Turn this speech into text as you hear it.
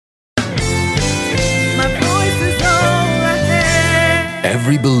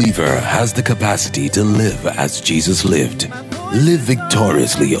Every believer has the capacity to live as Jesus lived. Live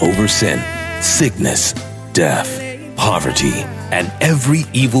victoriously over sin, sickness, death, poverty, and every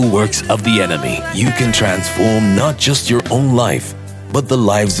evil works of the enemy. You can transform not just your own life, but the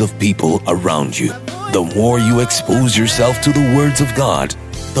lives of people around you. The more you expose yourself to the words of God,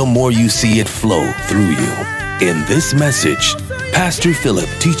 the more you see it flow through you. In this message, Pastor Philip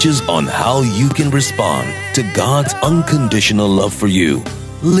teaches on how you can respond to God's unconditional love for you.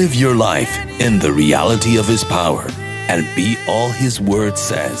 Live your life in the reality of His power and be all His word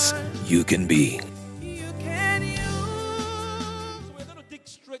says you can be. So we're going to dig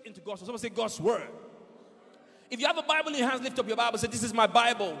straight into God's word. Someone say God's word. If you have a Bible in your hands, lift up your Bible. Say, this is my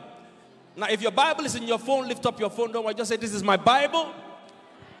Bible. Now, if your Bible is in your phone, lift up your phone. Don't worry, just say, this is my Bible.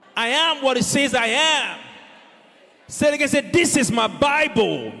 I am what it says I am. Say it again, say, this is my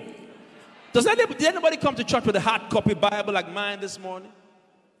Bible. Did anybody come to church with a hard copy Bible like mine this morning?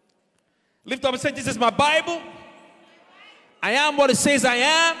 Lift up and say, this is my Bible. I am what it says I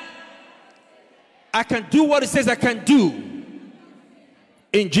am. I can do what it says I can do.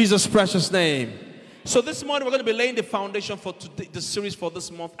 In Jesus' precious name. So this morning we're going to be laying the foundation for today, the series for this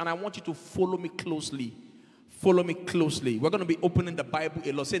month. And I want you to follow me closely. Follow me closely. We're going to be opening the Bible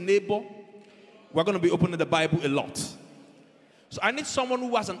a lot. Say, neighbor, we're going to be opening the Bible a lot. So I need someone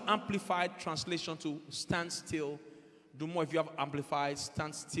who has an amplified translation to stand still. Do more if you have amplified.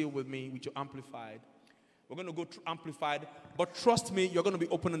 Stand still with me with your amplified. We're going to go through amplified. But trust me, you're going to be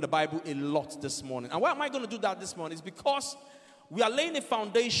opening the Bible a lot this morning. And why am I going to do that this morning? Is because we are laying a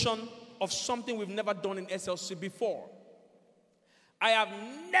foundation of something we've never done in SLC before. I have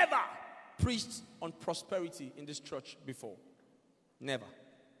never preached on prosperity in this church before. Never.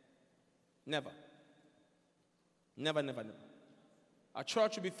 Never. Never, never, never. Our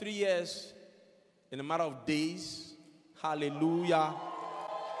church will be 3 years in a matter of days. Hallelujah.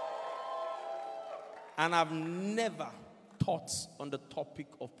 And I've never taught on the topic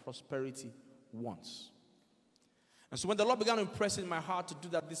of prosperity once. And so when the Lord began to impress in my heart to do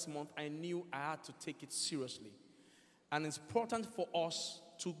that this month, I knew I had to take it seriously. And it's important for us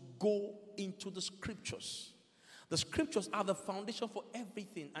to go into the scriptures. The scriptures are the foundation for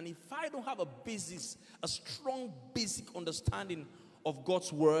everything. And if I don't have a basis, a strong basic understanding of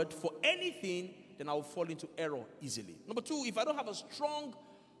God's word for anything, then I will fall into error easily. Number two, if I don't have a strong,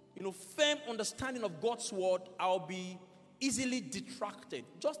 firm understanding of God's word, I'll be easily detracted.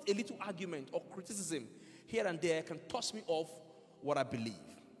 Just a little argument or criticism here and there can toss me off what I believe.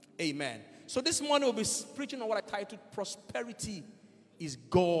 Amen. So this morning we'll be preaching on what I titled Prosperity is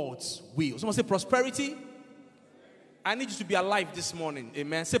God's Will. Someone say prosperity. I need you to be alive this morning.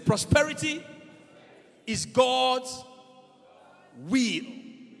 Amen. Say prosperity is God's will.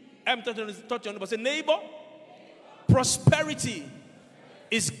 I'm touching your neighbor. Say neighbor. Prosperity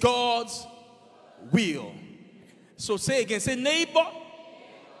is God's will. So say again. Say neighbor.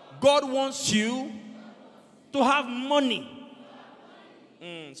 God wants you to have money.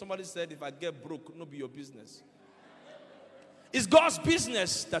 Somebody said, if I get broke, no be your business. It's God's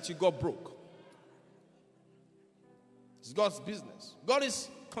business that you got broke. It's God's business. God is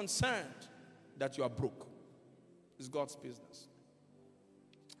concerned that you are broke. It's God's business.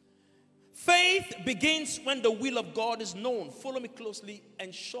 Faith begins when the will of God is known. Follow me closely.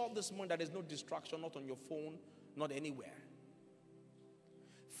 Ensure this morning that there's no distraction, not on your phone, not anywhere.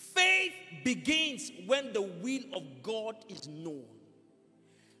 Faith begins when the will of God is known.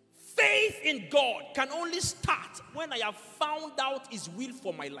 Faith in God can only start when I have found out His will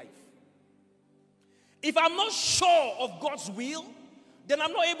for my life. If I'm not sure of God's will, then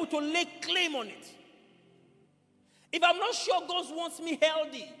I'm not able to lay claim on it. If I'm not sure God wants me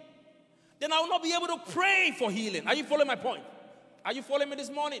healthy, then I will not be able to pray for healing. Are you following my point? Are you following me this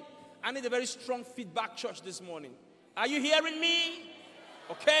morning? I need a very strong feedback church this morning. Are you hearing me?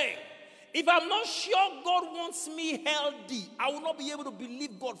 Okay. If I'm not sure God wants me healthy, I will not be able to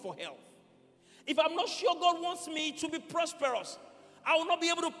believe God for health. If I'm not sure God wants me to be prosperous, I will not be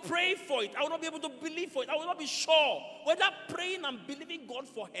able to pray for it. I will not be able to believe for it. I will not be sure whether praying and believing God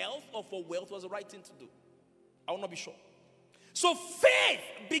for health or for wealth was the right thing to do. I will not be sure. So faith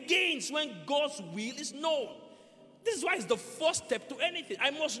begins when God's will is known. This is why it's the first step to anything.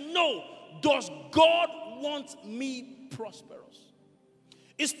 I must know, does God want me prosperous?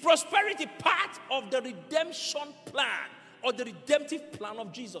 Is prosperity part of the redemption plan or the redemptive plan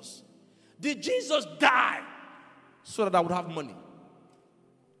of Jesus? Did Jesus die so that I would have money?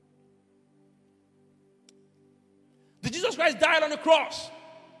 Did Jesus Christ die on the cross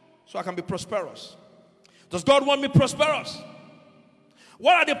so I can be prosperous? Does God want me prosperous?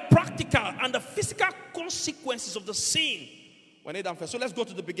 What are the practical and the physical consequences of the sin When Adam fell. So let's go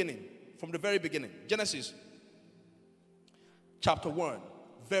to the beginning. From the very beginning. Genesis chapter 1.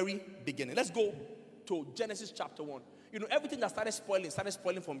 Very beginning. Let's go to Genesis chapter 1. You know, everything that started spoiling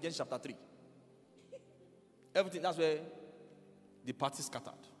from Genesis chapter 3. Everything, that's where the party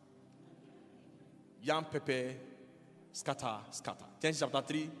scattered. Yam, pepper, scatter. Genesis chapter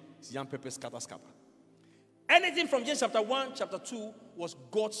 3 is yam, pepper, scatter. Anything from Genesis chapter 1, chapter 2 was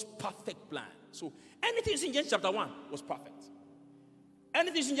God's perfect plan. So anything in Genesis chapter 1 was perfect.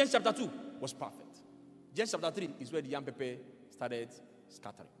 Anything in Genesis chapter 2 was perfect. Genesis chapter 3 is where the yam, pepper started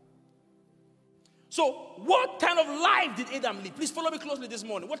scattering. So what kind of life did Adam live? Please follow me closely this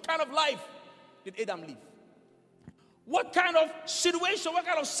morning. What kind of life did Adam live? What kind of situation, what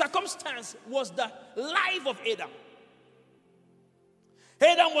kind of circumstance was the life of Adam?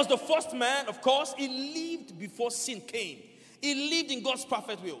 Adam was the first man, of course. He lived before sin came. He lived in God's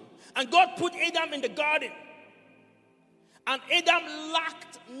perfect will. And God put Adam in the garden. And Adam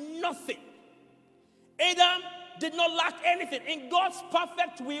lacked nothing. Adam did not lack anything. In God's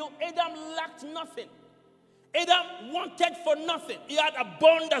perfect will, Adam lacked nothing. Adam wanted for nothing. He had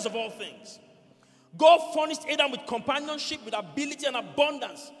abundance of all things. God furnished Adam with companionship, with ability and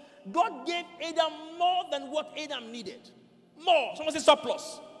abundance. God gave Adam more than what Adam needed. More. Someone say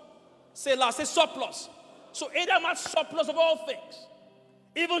surplus. Say loud. Say surplus. So Adam had surplus of all things.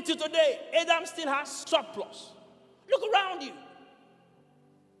 Even till today, Adam still has surplus. Look around you.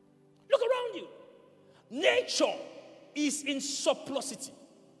 Look around you. Nature is in surplusity.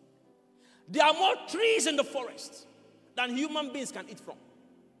 There are more trees in the forest than human beings can eat from.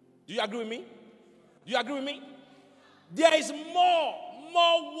 Do you agree with me? Do you agree with me? There is more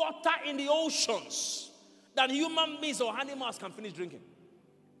water in the oceans than human beings or animals can finish drinking.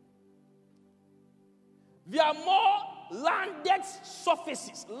 There are more land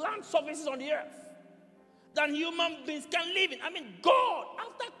surfaces on the earth than human beings can live in. I mean, God,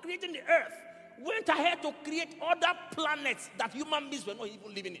 after creating the earth, went ahead to create other planets that human beings were not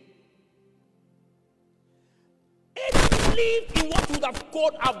even living in. Adam lived in what we would have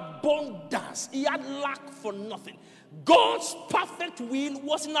called abundance. He had lack for nothing. God's perfect will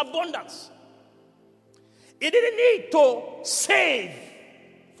was in abundance. He didn't need to save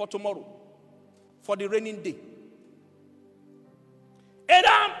for tomorrow, for the raining day.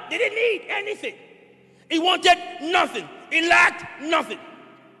 Adam didn't need anything. He wanted nothing. He lacked nothing.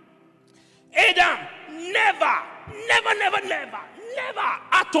 Adam never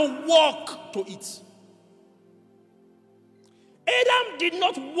had to walk to eat. Adam did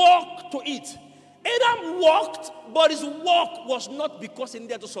not walk to eat. Adam walked, but his walk was not because he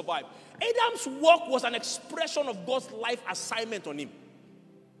needed to survive. Adam's walk was an expression of God's life assignment on him.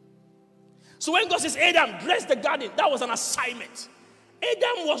 So when God says, Adam, dress the garden, that was an assignment.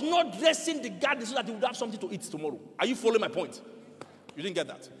 Adam was not dressing the garden so that he would have something to eat tomorrow. Are you following my point? You didn't get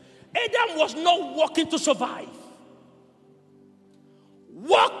that. Adam was not walking to survive.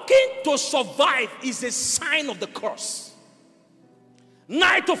 Walking to survive is a sign of the curse.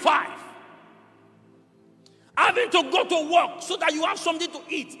 9 to 5. Having to go to work so that you have something to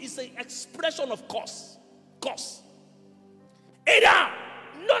eat is an expression of curse. Adam,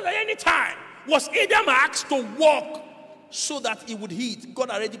 not at any time was Adam asked to walk so that he would eat. God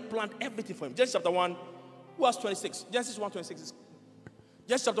already planned everything for him. Genesis chapter 1, verse 26. Genesis 1:26.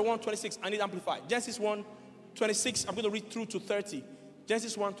 Genesis chapter 1:26. I need amplified. Genesis 1:26. I'm going to read through to 30.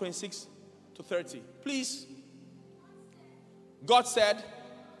 Genesis 1:26 to 30. Please. God said.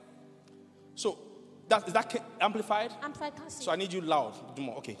 So, is that amplified? Amplified classic. So I need you loud.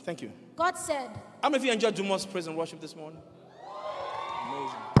 Dumo. Okay, thank you. God said. How many of you enjoyed Dumo's praise and worship this morning?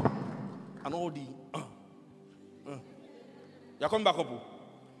 Amazing. And all the you're coming back up.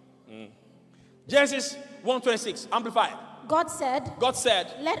 Genesis 1:26, amplified. God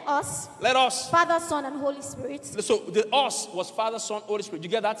said, let us, Father, Son, and Holy Spirit. So the us was Father, Son, Holy Spirit. You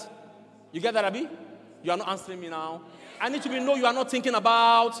get that? You get that, Abi? You are not answering me now. I need to know you are not thinking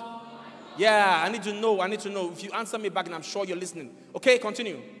about. Yeah, I need to know. If you answer me back, and I'm sure you're listening. Okay,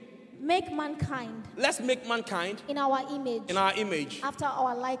 continue. Make mankind. Let's make mankind. In our image. After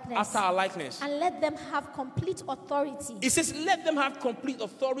our likeness. And let them have complete authority. It says, let them have complete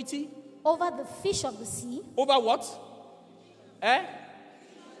authority. Over the fish of the sea. Over what?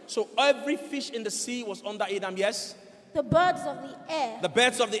 So every fish in the sea was under Adam, yes? The birds of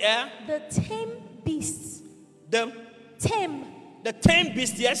the air. The tame beasts. The tame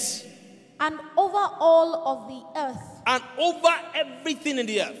beasts, yes? And over all of the earth. And over everything in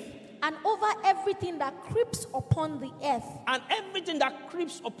the earth. And over everything that creeps upon the earth. And everything that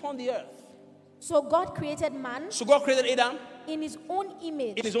creeps upon the earth. So God created man. So God created Adam. In his own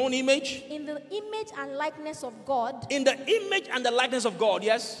image. In his own image. In the image and likeness of God. In the image and the likeness of God,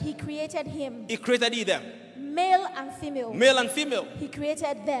 yes. He created him. He created them. Male and female. Male and female. He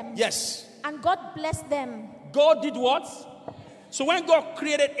created them. Yes. And God blessed them. God did what? So when God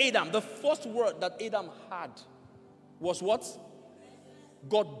created Adam, the first word that Adam had was what?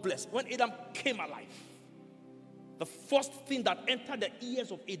 God blessed. When Adam came alive, the first thing that entered the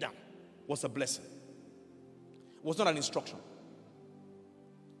ears of Adam was a blessing. It was not an instruction.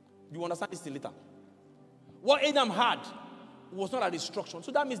 You understand this thing later. What Adam had was not an instruction.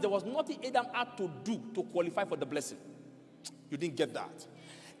 So that means there was nothing Adam had to do to qualify for the blessing. You didn't get that.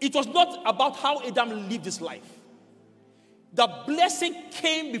 It was not about how Adam lived his life. The blessing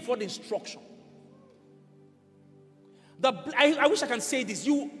came before the instruction. I wish I can say this.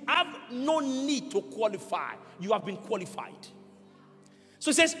 You have no need to qualify. You have been qualified. So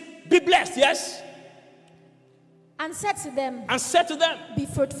it says, be blessed, yes? And said to them. And said to them. Be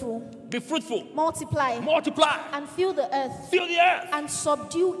fruitful. Be fruitful. Multiply. Multiply. And fill the earth. Fill the earth. And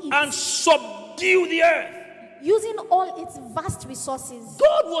subdue it. And subdue the earth. Using all its vast resources.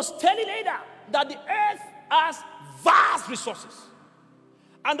 God was telling Adam that the earth has vast resources.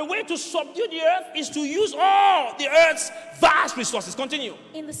 And the way to subdue the earth is to use all the earth's vast resources. Continue.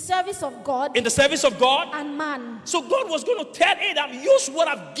 In the service of God. In the service of God. And man. So God was going to tell Adam, use what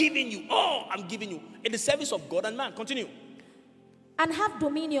I've given you. All I'm giving you. In the service of God and man. Continue. And have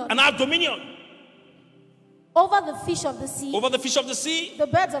dominion. And have dominion. Over the fish of the sea. Over the fish of the sea. The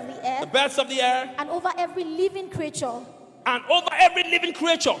birds of the air. The birds of the air. And over every living creature. And over every living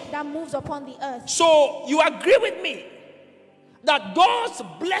creature. That moves upon the earth. So you agree with me that God's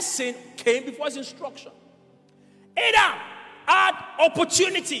blessing came before his instruction. Adam had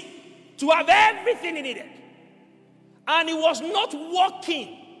opportunity to have everything he needed. And he was not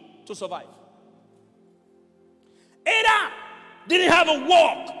working to survive. Adam didn't have a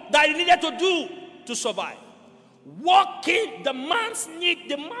work that he needed to do to survive. Working, the man's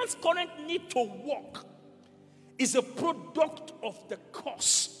current need to work is a product of the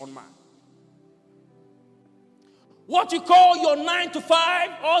curse on man. What you call your 9 to 5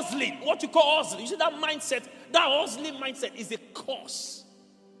 hustling, what you call hustling, you see that mindset, that hustling mindset is a curse.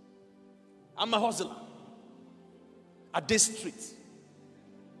 I'm a hustler at this street.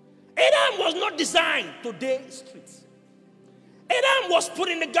 Adam was not designed to day streets. Adam was put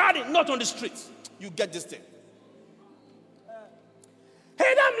in the garden, not on the streets. You get this thing.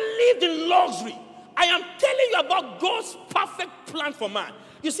 Adam lived in luxury. I am telling you about God's perfect plan for man.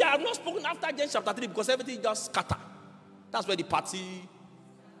 You see, I have not spoken after Genesis chapter 3 because everything just scatter. That's where the party.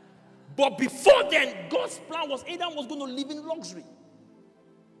 But before then, God's plan was Adam was going to live in luxury.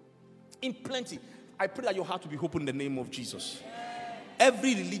 In plenty. I pray that your heart will be open in the name of Jesus.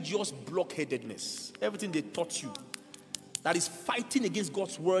 Every religious blockheadedness, everything they taught you that is fighting against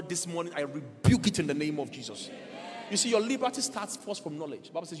God's word this morning, I rebuke it in the name of Jesus. You see, your liberty starts first from knowledge.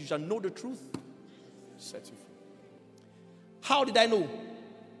 The Bible says you shall know the truth. Set you free. How did I know?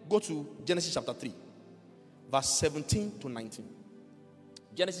 Go to Genesis chapter 3, verse 17 to 19.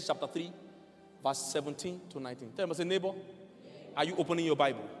 Genesis chapter 3, verse 17 to 19. Tell me, say, neighbor, are you opening your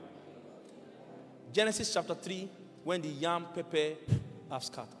Bible? Genesis chapter 3, when the yam, pepper have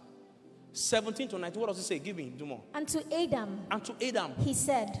scattered. 17 to 19, what does it say? Give me, do more. And to Adam, he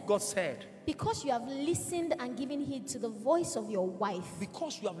said, God said, because you have listened and given heed to the voice of your wife.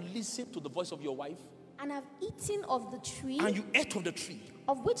 Because you have listened to the voice of your wife. And have eaten of the tree. And you ate of the tree.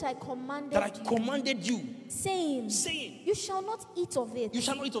 Of which I commanded that I commanded you. Saying, you shall not eat of it. You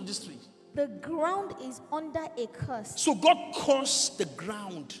shall not eat of this tree. The ground is under a curse. So God cursed the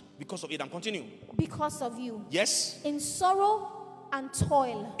ground because of Adam. Continue. Because of you. Yes. In sorrow and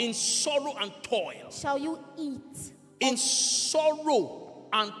toil. In sorrow and toil. Shall you eat. In sorrow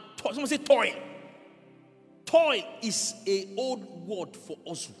and toil. Someone say toil. Toil is an old word for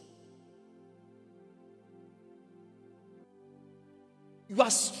hustle. You are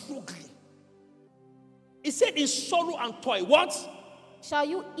struggling. It said in sorrow and toil. What? Shall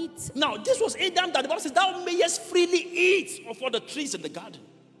you eat? Now, this was Adam that the Bible says, thou mayest freely eat of all the trees in the garden.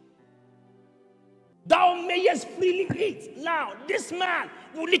 Thou mayest freely eat. Now, this man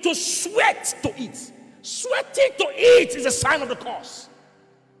will need to sweat to eat. Sweating to eat is a sign of the curse.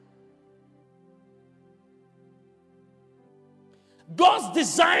 God's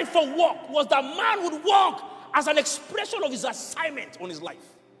design for work was that man would work as an expression of his assignment on his life.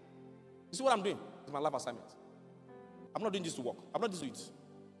 You see what I'm doing? It's my life assignment. I'm not doing this to work. I'm not doing this to eat.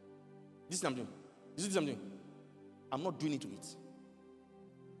 This is what I'm doing. This is what I'm doing. I'm not doing it to eat.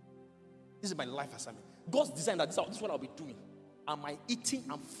 This is my life assignment. God's design that this is what I'll be doing. and my eating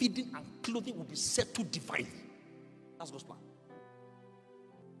and feeding and clothing will be settled divinely. That's God's plan.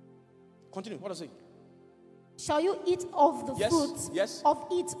 Continue. What does it say? Shall you eat of the fruits of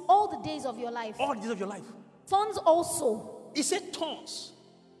it all the days of your life? All the days of your life. Thorns also. He said thorns.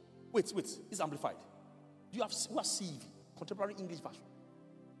 Wait. It's amplified. Do you have CEV? Contemporary English version.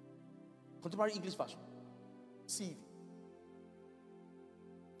 Contemporary English version. CEV.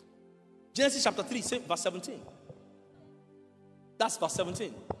 Genesis chapter 3, verse 17. That's verse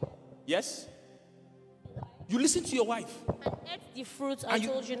 17. Yes? You listen to your wife. And ate the fruit I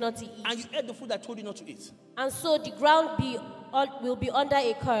told you not to eat. And you ate the fruit I told you not to eat. And so the ground will be under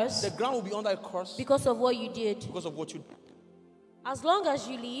a curse. The ground will be under a curse. Because of what you did. Because of what you did. As long as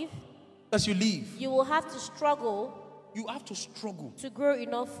you live. As you live. You will have to struggle. You have to struggle. To grow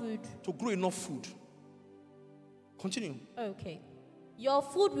enough food. To grow enough food. Continue. Okay. Your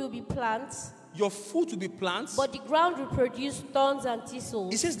food will be plants. Your food will be plants. But the ground will produce thorns and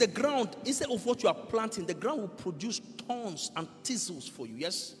thistles. It says the ground, instead of what you are planting, the ground will produce thorns and thistles for you.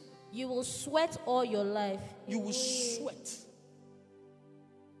 Yes? You will sweat all your life. You will sweat.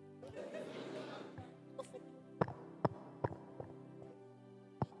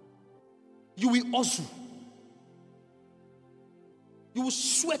 You will hustle. You will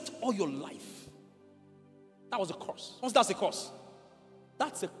sweat all your life. That was a curse. Once that's a curse.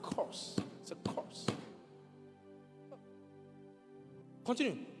 That's a curse. It's a curse.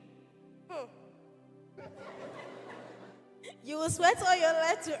 Continue. You will sweat all your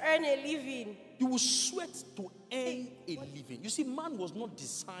life to earn a living. You will sweat to earn a living. You see, man was not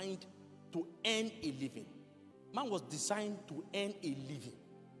designed to earn a living. Man was designed to earn a living.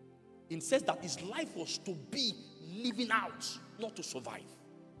 It says that his life was to be living out, not to survive.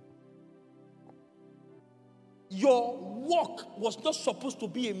 Your work was not supposed to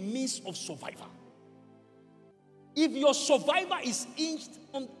be a means of survival. If your survival is hinged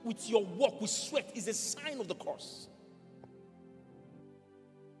on with your work, with sweat, is a sign of the curse.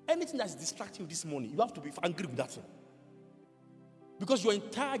 Anything that's distracting you this morning, you have to be angry with that thing. Because your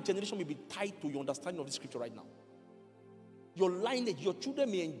entire generation may be tied to your understanding of the scripture right now. Your lineage, your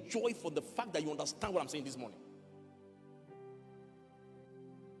children may enjoy for the fact that you understand what I'm saying this morning.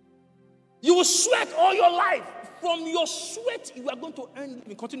 You will sweat all your life. From your sweat, you are going to earn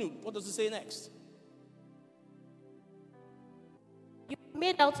living. Continue. What does it say next? You are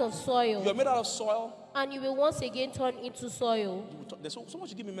made out of soil. You are made out of soil. And you will once again turn into soil. There's so much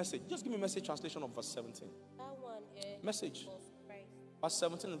you give me message. Just give me message translation of verse 17. That one. Message. Verse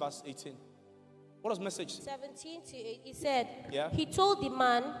 17 and verse 18. What does message say? 17 to 8. He said, yeah. He told the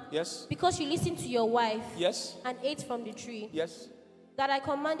man, yes, because you listened to your wife, yes, and ate from the tree, yes, that I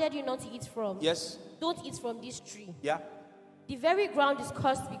commanded you not to eat from. Yes. Don't eat from this tree. Yeah. The very ground is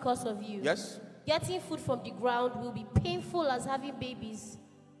cursed because of you. Yes. Getting food from the ground will be painful as having babies.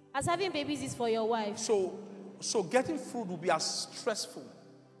 As having babies is for your wife. So getting food will be as stressful,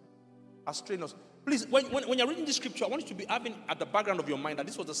 as strenuous. Please, when you're reading this scripture, I want you to be having at the background of your mind that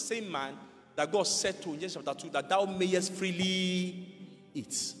this was the same man that God said to in Genesis chapter 2 that thou mayest freely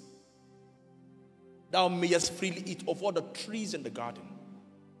eat. Thou mayest freely eat of all the trees in the garden.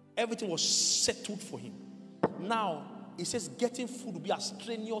 Everything was settled for him. Now, it says getting food will be as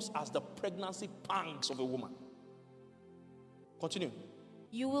strenuous as the pregnancy pangs of a woman. Continue.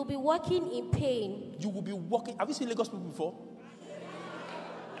 You will be walking in pain. You will be walking. Have you seen Lagos people before?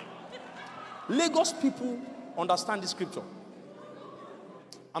 Lagos people understand this scripture.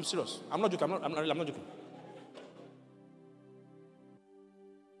 I'm serious. I'm not joking. I'm not joking.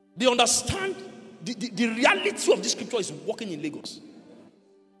 They understand the reality of this scripture is walking in Lagos.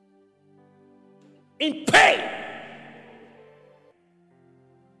 In pain.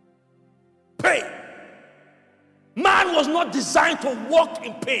 Pain. Man was not designed to walk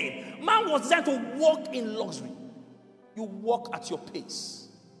in pain. Man was designed to walk in luxury. You walk at your pace,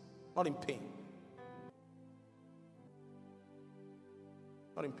 not in pain.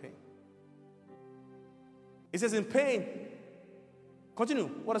 Not in pain. It says in pain. Continue.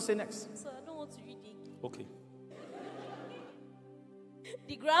 What does it say next? So I don't want to read it. Okay.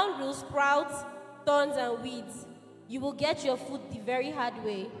 The ground will sprout thorns and weeds. You will get your food the very hard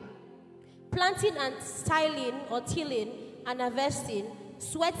way. Planting and styling or tilling and harvesting,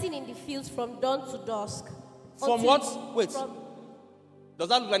 sweating in the fields from dawn to dusk. From what? Wait. Does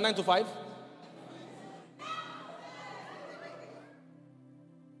that look like 9 to 5?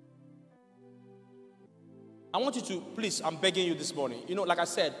 I want you to, please, I'm begging you this morning. You know, like I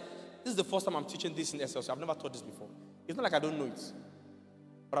said, this is the first time I'm teaching this in SLC. I've never taught this before. It's not like I don't know it.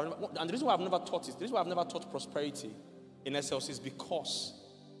 And the reason why I've never taught it, the reason why I've never taught prosperity in SLC is because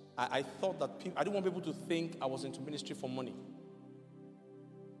I thought that people, I didn't want people to think I was into ministry for money.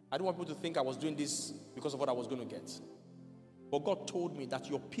 I didn't want people to think I was doing this because of what I was going to get. But God told me that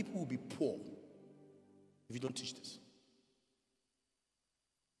your people will be poor if you don't teach this.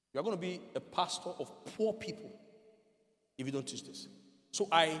 You are going to be a pastor of poor people if you don't teach this. So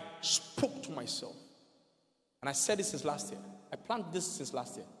I spoke to myself. And I said this since last year. I planned this since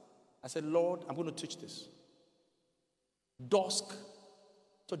last year. I said, Lord, I'm going to teach this. Dusk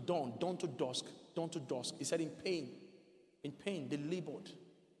to dawn, dawn to dusk, dawn to dusk. He said in pain they labored.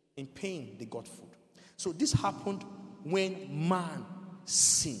 In pain they got food. So this happened when man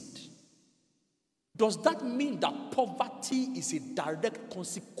sinned. Does that mean that poverty is a direct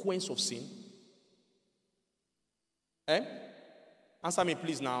consequence of sin? Answer me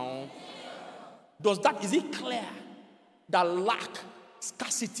please now. Is it clear that lack,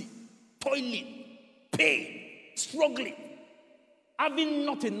 scarcity, toiling, pain, struggling, having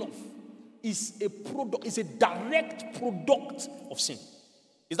not enough is a direct product of sin?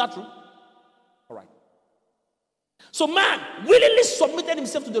 Is that true? All right. So man willingly submitted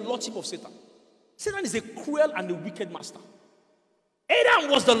himself to the lordship of Satan. Satan is a cruel and a wicked master. Adam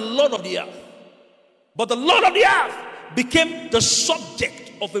was the lord of the earth. But the lord of the earth became the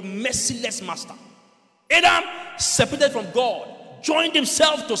subject of a merciless master. Adam separated from God, joined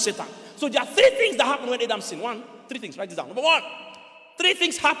himself to Satan. So there are three things that happened when Adam sinned. Three things, write this down. Number one, three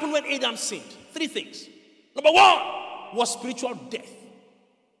things happened when Adam sinned. Three things. Number one was spiritual death.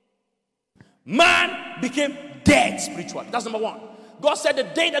 Man became dead spiritually. That's number one. God said, the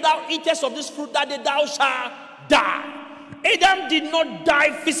day that thou eatest of this fruit, that day thou shalt die. Adam did not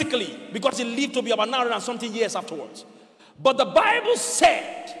die physically because he lived to be about 900 and something years afterwards. But the Bible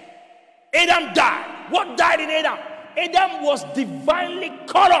said Adam died. What died in Adam? Adam was divinely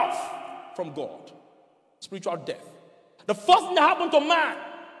cut off from God. Spiritual death. The first thing that happened to man,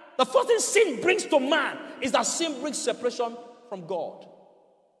 the first thing sin brings to man is that sin brings separation from God.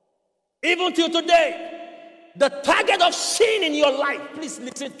 Even till today, the target of sin in your life, please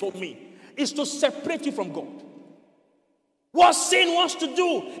listen to me, is to separate you from God. What sin wants to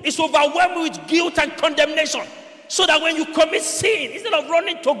do is overwhelm you with guilt and condemnation, so that when you commit sin, instead of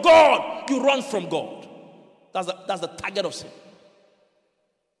running to God, you run from God. That's the target of sin.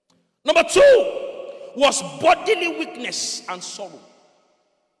 Number two was bodily weakness and sorrow.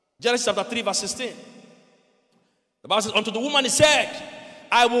 Genesis chapter 3 verse 16. The Bible says, unto the woman he said,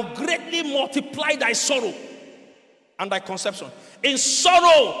 I will greatly multiply thy sorrow and thy conception. In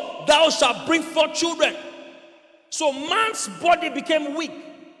sorrow thou shalt bring forth children. So man's body became weak.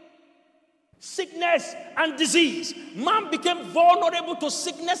 Sickness and disease. Man became vulnerable to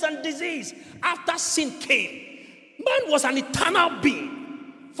sickness and disease after sin came. Man was an eternal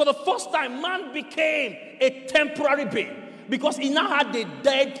being. For the first time, man became a temporary being because he now had a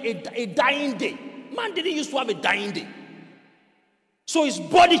dying day. Man didn't used to have a dying day. So his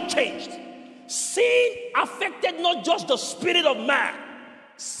body changed. Sin affected not just the spirit of man.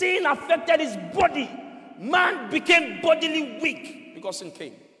 Sin affected his body. Man became bodily weak because sin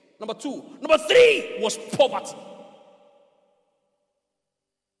came. Number two. Number three was poverty.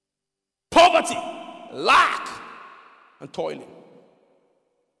 Poverty, lack, and toiling.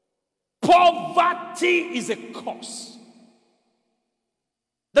 Poverty is a curse.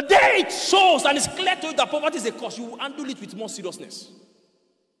 The day it shows and it's clear to you that poverty is a curse, you will handle it with more seriousness.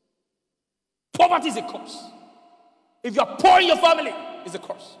 Poverty is a curse. If you are poor in your family, it's a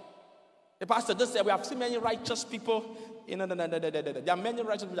curse. The pastor just said, we have seen many righteous people. There are many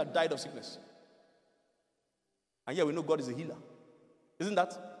righteous people that died of sickness. And yet we know God is a healer. Isn't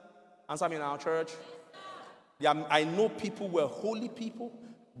that? Answer me in our church. I know people who were holy people,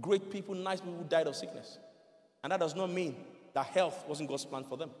 great people, nice people who died of sickness. And that does not mean that health wasn't God's plan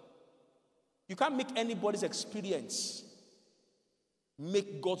for them. You can't make anybody's experience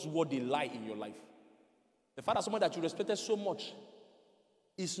make God's word a lie in your life. The fact that someone that you respected so much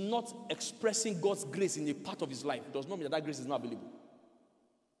is not expressing God's grace in a part of his life does not mean that grace is not available.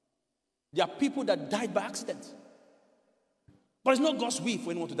 There are people that died by accident. But it's not God's will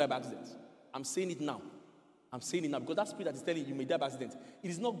for anyone to die by accident. I'm saying it now. Because that spirit that is telling you may die by accident. It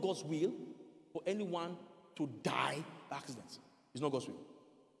is not God's will for anyone to die by accident. It's not God's will.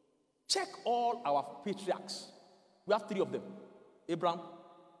 Check all our patriarchs. We have 3 of them. Abraham,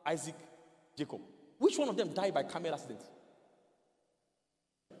 Isaac, Jacob. Which one of them died by camel accident?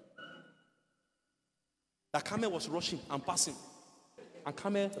 The camel was rushing and passing. And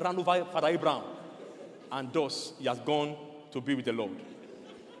camel ran over Father Abraham. And thus, he has gone to be with the Lord.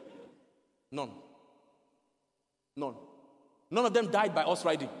 None. None of them died by horse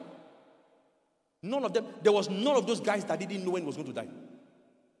riding. None of them. There was none of those guys that didn't know when he was going to die.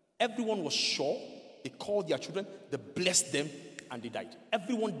 Everyone was sure. They called their children. They blessed them. and they died.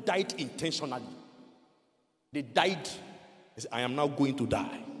 Everyone died intentionally. They died. They said, I am now going to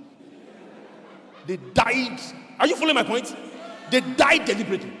die. They died. Are you following my point? They died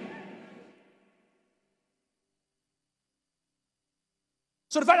deliberately.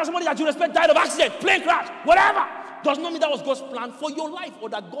 So the fact that somebody that you respect died of accident, plane crash, whatever, does not mean that was God's plan for your life or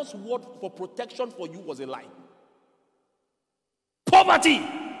that God's word for protection for you was a lie. Poverty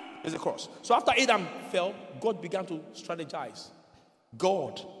is a curse. So after Adam fell, God began to strategize.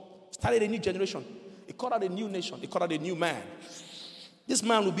 God started a new generation. He called out a new nation. He called out a new man. This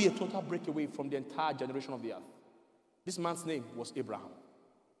man will be a total breakaway from the entire generation of the earth. This man's name was Abraham.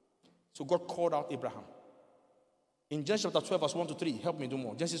 So God called out Abraham. In Genesis chapter 12, verse 1 to 3, help me do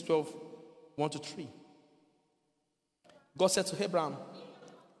more. Genesis 12, 1 to 3. God said to Abraham,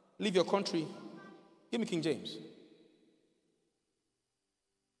 leave your country. Give me King James.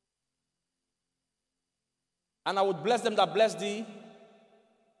 And I would bless them that bless thee.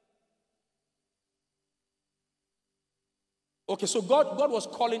 Okay, so God was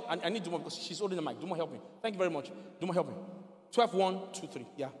calling, and I need Dumo because she's holding the mic. Dumo, help me. Thank you very much. Dumo, help me. 12, 1, 2, 3.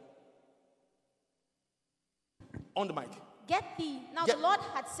 Yeah. On the mic. Get thee. Now the Lord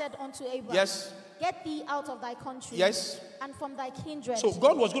had said unto Abraham, yes. Get thee out of thy country. Yes. And from thy kindred. So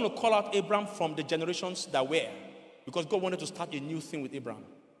God was going to call out Abraham from the generations that were, because God wanted to start a new thing with Abraham.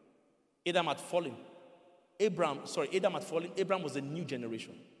 Adam had fallen. Adam had fallen. Abraham was a new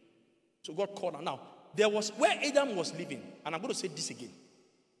generation. So God called out. Now, there was where Adam was living, and I'm going to say this again.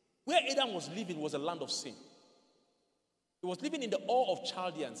 Where Adam was living was a land of sin. He was living in the awe of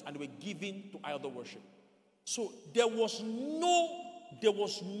Chaldeans, and they were given to idol worship. So there was no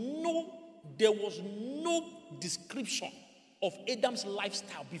description of Adam's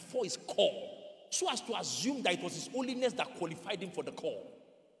lifestyle before his call, so as to assume that it was his holiness that qualified him for the call.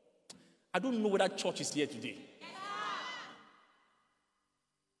 I don't know whether church is here today.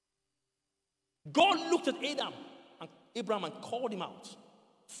 God looked at Abraham and called him out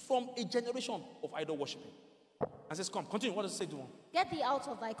from a generation of idol worshiping. And says, come, continue. What does it say, do? Get thee out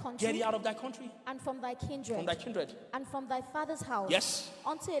of thy country. Get thee out of thy country. And from thy kindred. From thy kindred. And from thy father's house. Yes.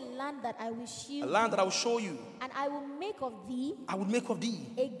 Unto a land that I will show you. A land that I will show you. And I will make of thee. I will make of thee.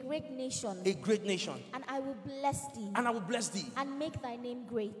 A great nation. A great nation. And I will bless thee. And I will bless thee. And make thy name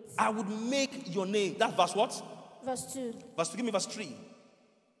great. I would make your name. That's verse what? Verse 2. Verse 2. Give me verse 3.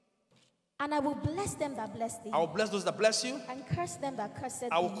 And I will bless them that bless thee. I will bless those that bless you. And curse them that curse thee.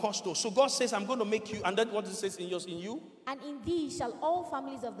 I will curse those. So God says, I'm going to make you. And then what it says in you? And in thee shall all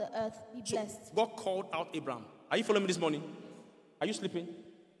families of the earth be blessed. So God called out Abraham. Are you following me this morning? Are you sleeping?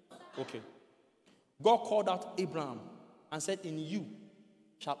 Okay. God called out Abraham and said, in you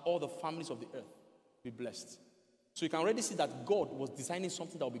shall all the families of the earth be blessed. So you can already see that God was designing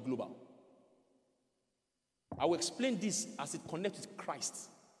something that will be global. I will explain this as it connects with Christ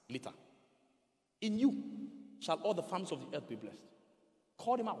later. In you shall all the families of the earth be blessed.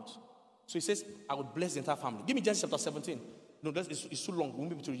 Call him out. So he says, I will bless the entire family. Give me Genesis chapter 17. No, it's too long. We won't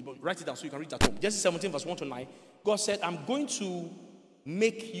be able to read, but write it down so you can read at home. Genesis 17 verse 1 to 9. God said, I'm going to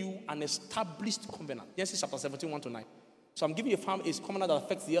make you an established covenant. Genesis chapter 17, 1 to 9. So I'm giving you a covenant that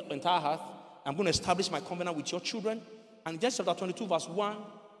affects the entire earth. I'm going to establish my covenant with your children. And Genesis chapter 22 verse 1,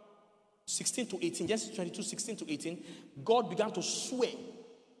 16 to 18. Genesis 22, 16 to 18. God began to swear.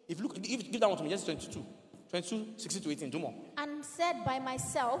 Give that one to me, Genesis 22, 16 to 18, do more. And said by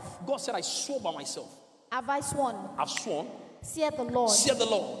myself. God said, I swore by myself. Have I sworn? I've sworn. Saith the Lord. Saith the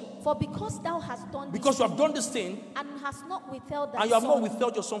Lord. For because thou hast done this. Because you have done this thing. And hast not withheld thy son. And you have not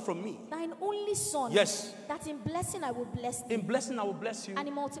withheld your son from me. Thine only son. Yes. That in blessing I will bless thee. In blessing I will bless you. And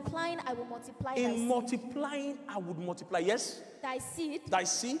in multiplying I will multiply thy seed. In multiplying I would multiply. Yes. Thy seed. Thy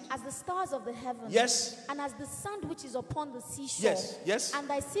seed. As the stars of the heavens. Yes. And as the sand which is upon the seashore. Yes. Yes. And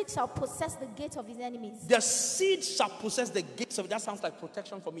thy seed shall possess the gate of his enemies. The seed shall possess the gates of it. That sounds like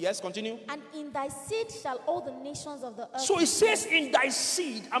protection for me. Yes, continue. And in thy seed shall all the nations of the earth. So it says in thy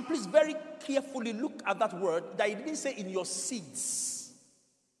seed, and please very carefully look at that word, that it didn't say in your seeds.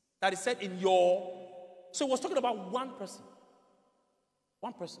 That it said in your. So it was talking about one person.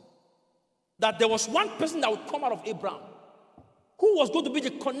 One person. That there was one person that would come out of Abraham, who was going to be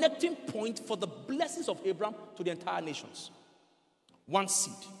the connecting point for the blessings of Abraham to the entire nations. One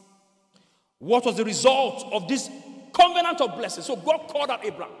seed. What was the result of this covenant of blessings? So God called out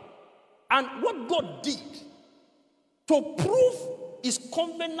Abraham. And what God did to prove his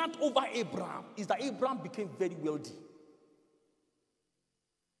covenant over Abraham is that Abraham became very wealthy.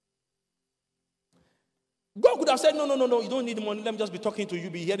 God could have said, no, you don't need money. Let me just be talking to you,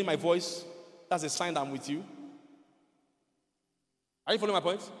 be hearing my voice. That's a sign that I'm with you. Are you following my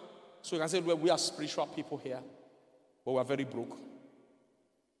point? So you can say, well, we are spiritual people here. but we're very broke.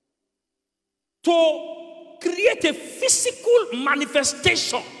 To create a physical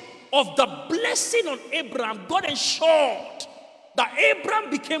manifestation of the blessing on Abraham, God ensured that Abraham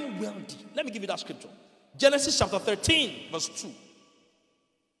became wealthy. Let me give you that scripture. Genesis chapter 13, verse 2.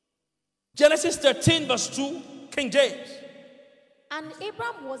 Genesis 13, verse 2, King James. And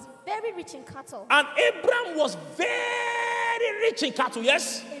Abraham was very rich in cattle. And Abraham was very rich in cattle,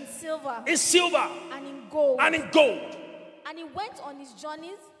 yes? In silver. In silver. And in gold. And in gold. And he went on his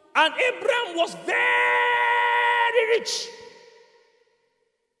journeys. And Abraham was very rich.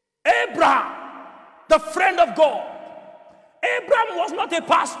 Abraham, the friend of God. Abraham was not a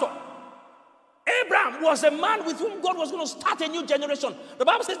pastor. Abraham was a man with whom God was going to start a new generation. The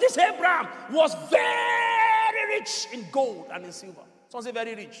Bible says this Abraham was very rich in gold and in silver. Someone say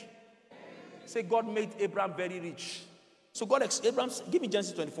very rich. Say God made Abraham very rich. So God, Abraham, give me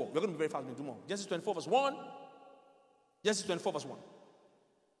Genesis 24. We're going to be very fast. We'll do more. Genesis 24 verse 1. Genesis 24 verse 1.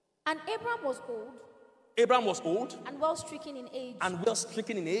 And Abraham was old. Abraham was old. And well stricken in age. And well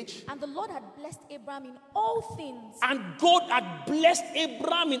stricken in age. And the Lord had blessed Abraham in all things. And God had blessed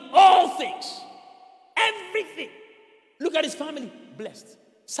Abraham in all things. Everything. Look at his family. Blessed.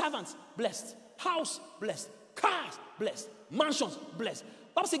 Servants. Blessed. House. Blessed. Cars. Blessed. Mansions. Blessed.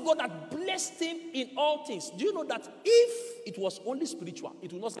 Bible says God had blessed him in all things. Do you know that if it was only spiritual,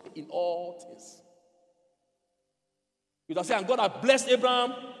 it would not say in all things? You would say, and God had blessed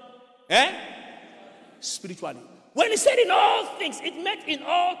Abraham. Spiritually. When he said in all things, it meant in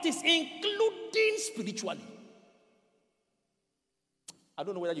all things, including spiritually. I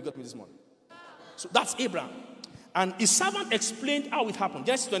don't know whether you got me this morning. So that's Abraham. And his servant explained how it happened.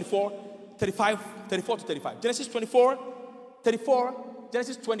 Genesis 24, 34 to 35. Genesis 24, 34.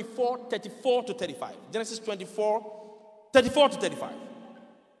 Genesis 24, 34 to 35. Genesis 24, 34 to 35.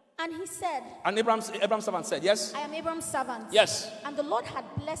 And he said, and Abraham's servant said, yes? I am Abraham's servant. Yes. And the Lord had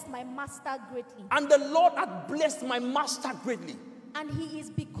blessed my master greatly. And the Lord had blessed my master greatly. And he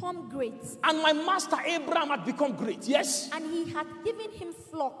is become great. And my master Abraham had become great, yes? And he had given him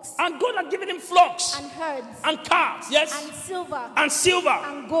flocks. And God had given him flocks. And herds. And carts, yes? And silver. And silver.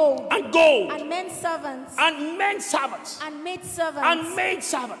 And gold. And gold. And men servants. And men servants. And maid servants. And maid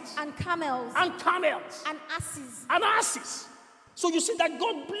servants. And camels. And camels. And asses. And asses. So you see that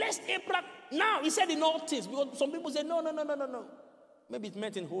God blessed Abraham. Now, he said in all things. Because some people say, no. Maybe it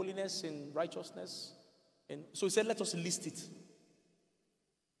meant in holiness, in righteousness. And so he said, let us list it.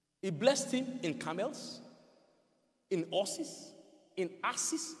 He blessed him in camels, in horses, in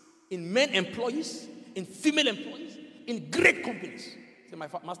asses, in men employees, in female employees, in great companies. So my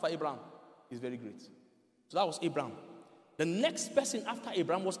master Abraham is very great. So that was Abraham. The next person after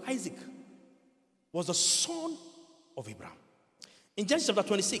Abraham was Isaac, was the son of Abraham. In Genesis chapter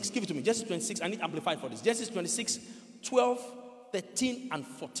 26, give it to me. Genesis 26, I need amplified for this. Genesis 26, 12, 13, and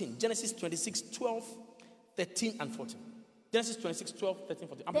 14. Genesis 26, 12, 13, and 14. Genesis 26, 12, 13,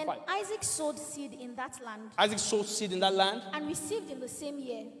 14. Amplified. Then Isaac sowed seed in that land. Isaac sowed seed in that land. And received in the same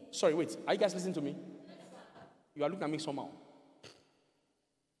year. Sorry, wait. Are you guys listening to me? You are looking at me somehow.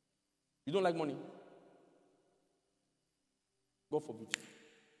 You don't like money? God forbid.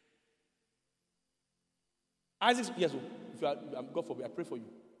 Isaac, yes, if you are, God forbid, I pray for you.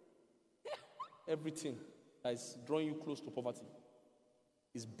 Everything that is drawing you close to poverty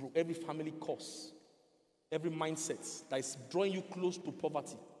is broke. Every family curse, every mindset that is drawing you close to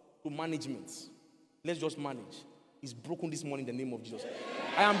poverty, to management, let's just manage, is broken this morning in the name of Jesus.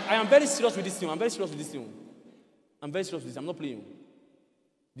 I am very serious with this thing. I'm very serious with this thing. I'm not playing.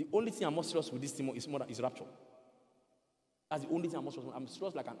 The only thing I'm more serious with this thing is rapture. That's the only thing I'm more serious with. I'm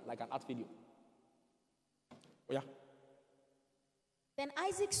serious like an heart failure. Oh, yeah. Then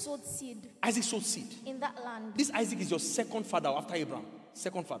Isaac sowed seed. Isaac sowed seed. In that land. This Isaac is your second father after Abraham.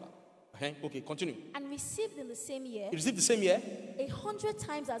 Second father. Okay, continue. And received in the same year. He received the same year. 100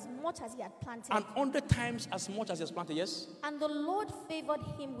 times as much as he had planted. And 100 times as much as he has planted, yes. And the Lord favored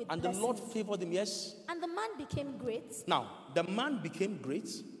him with blessings. And the Lord favored him, yes. And the man became great. Now, the man became great.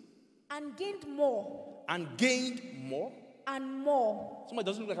 And gained more. And gained more. And more. Somebody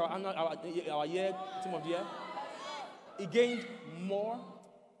doesn't look like our year, team of the year. He gained more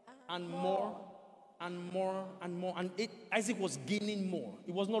and more and more and more. And Isaac was gaining more.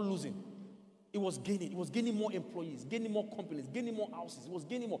 He was not losing. He was gaining. He was gaining more employees, gaining more companies, gaining more houses. He was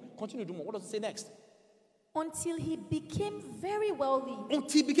gaining more. Continue to do more. What does it say next? Until he became very wealthy. Until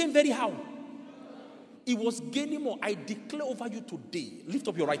he became very how? He was gaining more. I declare over you today, lift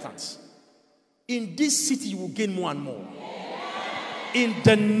up your right hands. In this city, you will gain more and more. In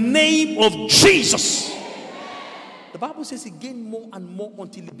the name of Jesus. The Bible says he gained more and more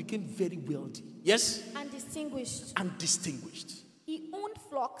until he became very wealthy. Yes? And distinguished. And distinguished. He owned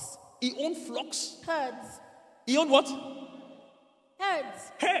flocks. He owned flocks. Herds. He owned what?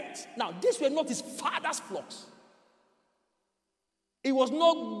 Herds. Herds. Now, these were not his father's flocks. It was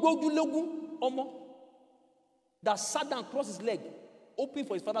not Gogulogu Omo that sat down, crossed his leg, hoping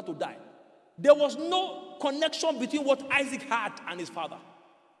for his father to die. There was no connection between what Isaac had and his father.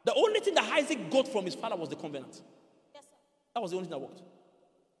 The only thing that Isaac got from his father was the covenant. Yes, sir. That was the only thing that worked.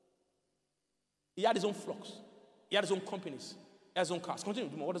 He had his own flocks. He had his own companies. He had his own cars. Continue.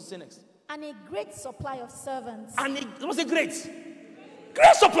 What does it say next? And a great supply of servants. And it was a great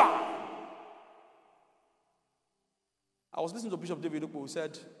supply. I was listening to Bishop David Ukpo, who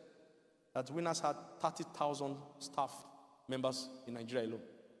said that Winners had 30,000 staff members in Nigeria alone.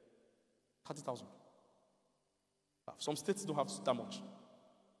 30,000. Some states don't have that much.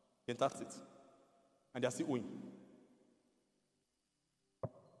 In that state. And they are still owing.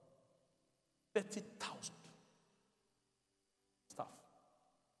 30,000 staff.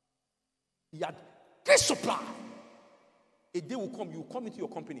 He had great supply. A day will come, you come into your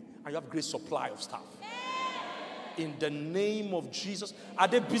company and you have great supply of staff. In the name of Jesus. Are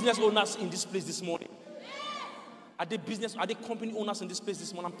there business owners in this place this morning? Are there company owners in this place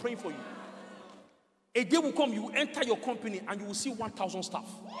this morning? I'm praying for you. A day will come, you will enter your company and you will see 1,000 staff.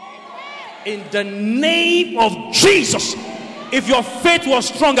 In the name of Jesus. If your faith was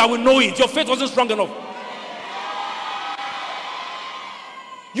strong, I will know it. Your faith wasn't strong enough.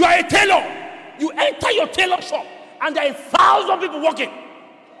 You are a tailor. You enter your tailor shop and there are 1,000 people working.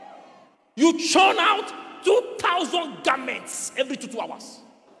 You churn out 2,000 garments every 2 hours.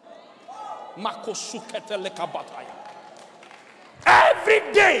 Every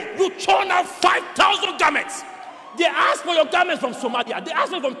day you churn out 5,000 garments. They ask for your garments from Somalia. They ask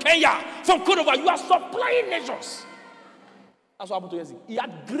for it from Kenya, from Cote d'Ivoire. You are supplying nations. That's what happened to Isaac. He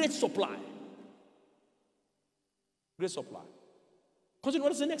had great supply. Great supply. Continue.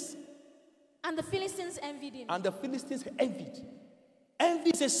 What is the next? And the Philistines envied him. And the Philistines envied. Envy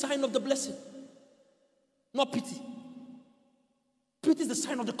is a sign of the blessing. Not pity. Pity is the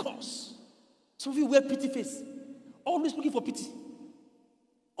sign of the curse. Some of you wear pity face. Always looking for pity.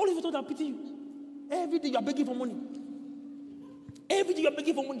 Only if you don't pity you. Every day you are begging for money. Every day you are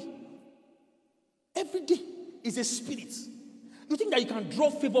begging for money. Every day is a spirit. You think that you can draw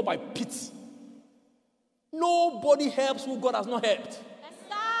favor by pity. Nobody helps who God has not helped. Yes,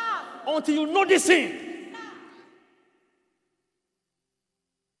 sir. Until you know this thing.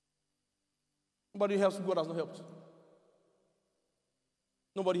 Nobody helps who God has not helped.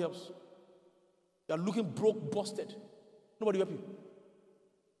 Nobody helps. You are looking broke, busted. Nobody help you.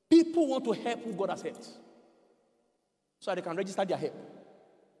 People want to help who God has helped. So that they can register their help.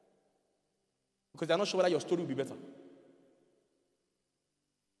 Because they are not sure whether your story will be better.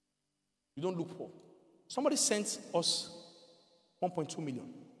 You don't look poor. Somebody sent us 1.2 million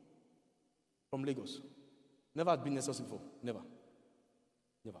from Lagos. Never had been necessary before. Never.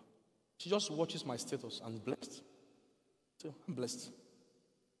 Never. She just watches my status and is blessed. So I'm blessed.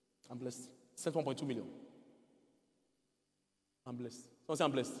 I'm blessed. Sent 1.2 million. I'm blessed. Someone say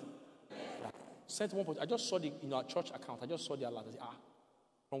I'm blessed. Yeah. Sent 1.2. I just saw the in our church account. I just saw the alert. I said,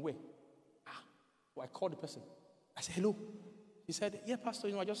 from where? So I called the person. I said, hello. He said, yeah, Pastor,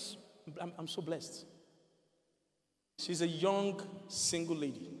 I'm so blessed. She's a young, single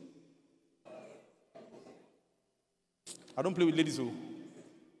lady. I don't play with ladies, who.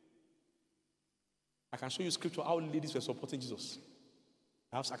 I can show you scripture how ladies were supporting Jesus.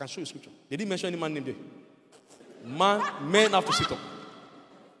 I can show you scripture. They didn't mention any man name there. Men have to sit up.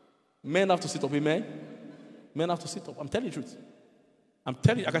 Men have to sit up, amen? Men have to sit up. I'm telling you the truth. I'm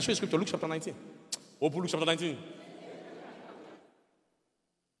telling you, I can show you scripture. Luke chapter 19. Open Luke chapter 19.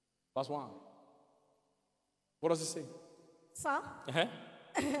 Verse 1. What does it say? Sir? Uh-huh.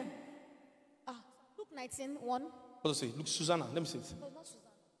 Luke 19, 1. What does it say? Look, Susanna. Let me see it. No, not Susanna.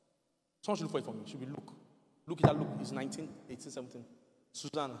 Someone should look for it for me. It should be Luke. Look at that. Luke is 19, 18, 17.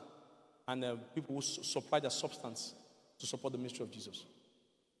 Susanna. And people who supply their substance to support the ministry of Jesus.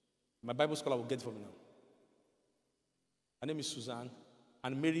 My Bible scholar will get it for me now. Her name is Suzanne.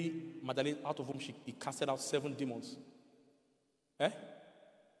 And Mary Magdalene, out of whom he casted out 7 demons.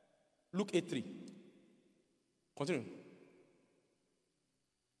 Luke 8:3. Continue.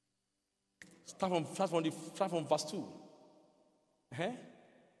 Start from verse 2. You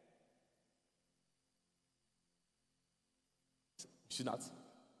see that?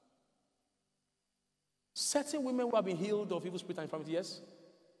 Certain women who have been healed of evil spirit and infirmity, yes?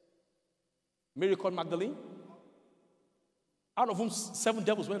 Mary called Magdalene, out of whom 7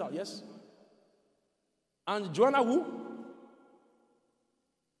 devils went out, yes? And Joanna who?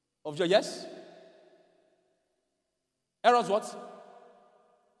 Of your yes? Herod's what?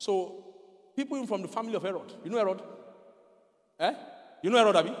 So, people even from the family of Herod. You know Herod? You know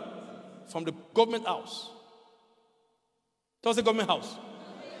Herod, Abi? From the government house. Tell us the government house.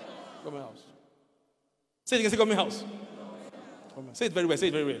 Government house. Say it again, say government house. Say it very well, say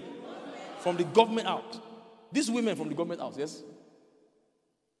it very well. From the government house. These women from the government house, yes?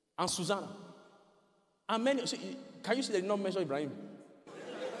 And Susanna. And many, can you see they did not mention Ibrahim?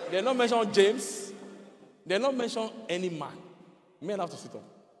 They did not mention James. They did not mention any man. Men have to sit up.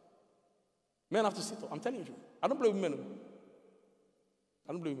 Men have to sit up. I'm telling you. I don't play with men.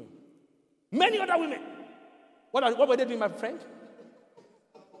 I don't play with men. Many other women. What were they doing, my friend?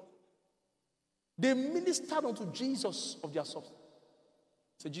 They ministered unto Jesus of their substance.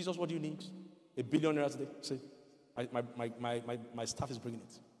 Say, Jesus, what do you need? $1 billion today. Say, my staff is bringing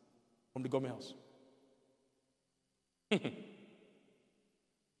it from the government house.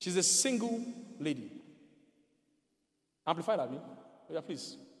 She's a single lady. Amplify that, me. Oh, yeah,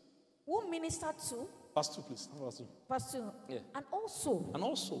 please. Who ministered to? Verse 2, please. Verse 2. Verse 2. Yeah. And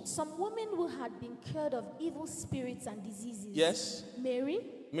also, some women who had been cured of evil spirits and diseases. Yes. Mary,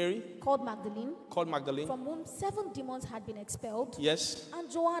 called Magdalene, from whom 7 demons had been expelled. Yes. And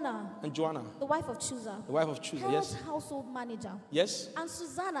Joanna, the wife of Chuza, yes. household manager. Yes. And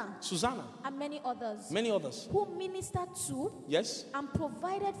Susanna, and many others, who ministered to, yes, and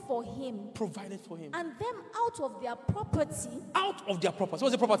provided for him, and them out of their property.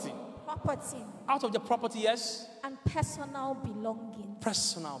 What's the property? Out of their property, yes. And personal belongings.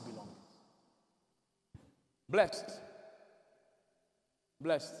 Blessed.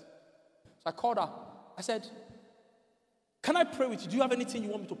 So I called her. I said, can I pray with you? Do you have anything you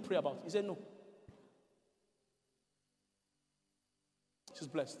want me to pray about? He said, no. She's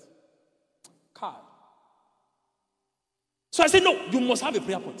blessed. God. So I said, no, you must have a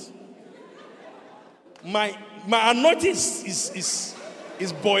prayer point. My anointing is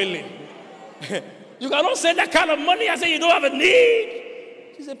boiling. You cannot send that kind of money and say you don't have a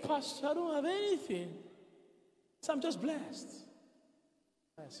need. She said, Pastor, I don't have anything. So I'm just blessed.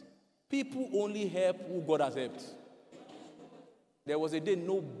 People only help who God has helped. There was a day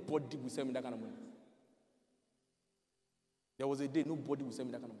nobody will send me that kind of money. Nobody will send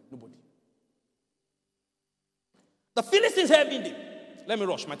me that kind of money. Nobody. The Philistines helped me. Let me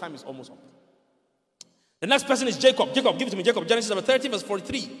rush. My time is almost up. The next person is Jacob. Jacob, give it to me. Jacob, Genesis 30, verse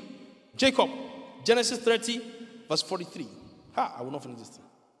 43. Jacob, Genesis 30, verse 43. I will not finish this thing.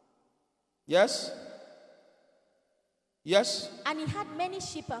 Yes? Yes? And he had many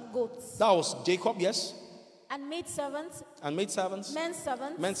sheep and goats. That was Jacob, yes? And maidservants. Men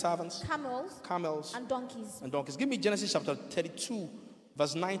servants. Camels. And donkeys. Give me Genesis chapter 32,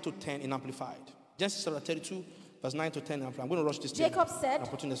 verse 9 to 10 in Amplified. Genesis chapter 32, verse 9 to 10 in Amplified. I'm going to rush this. Jacob said,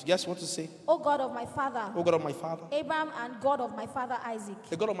 yes, what to say? O God of my father. Abraham and God of my father Isaac.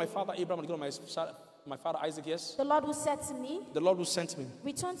 The God of my father Abraham and the God of my father Isaac, yes. The Lord who said to me,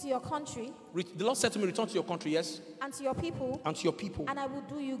 return to your country. The Lord said to me, return to your country, yes. And to your people. And I will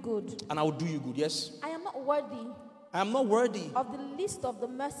do you good. Yes. I am not worthy I am not worthy of the least of the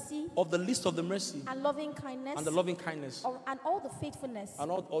mercy and loving kindness and all the faithfulness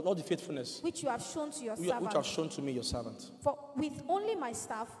and all the faithfulness which you have shown to your which servant. you have shown to me, your servant. For with only my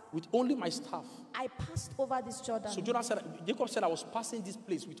staff I passed over this Jordan. So Jacob said, I was passing this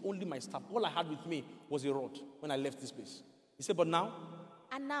place with only my staff. All I had with me was a rod when I left this place. He said, but now,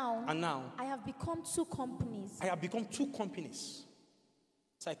 and now I have become two companies.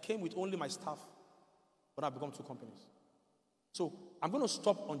 So I came with only my staff, but I've become two companies. So I'm going to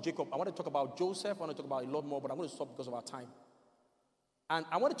stop on Jacob. I want to talk about Joseph. I want to talk about a lot more, but I'm going to stop because of our time. And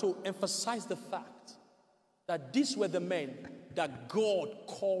I wanted to emphasize the fact that these were the men that God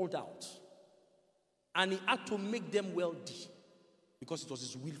called out. And he had to make them wealthy because it was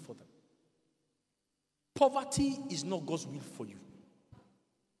his will for them. Poverty is not God's will for you.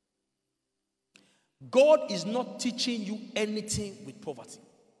 God is not teaching you anything with poverty.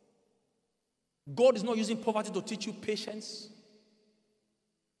 God is not using poverty to teach you patience.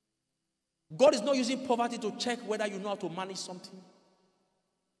 God is not using poverty to check whether you know how to manage something.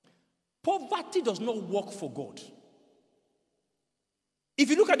 Poverty does not work for God. If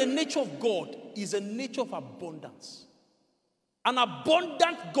you look at the nature of God, it's a nature of abundance. An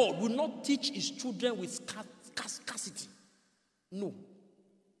abundant God will not teach his children with scarcity. No.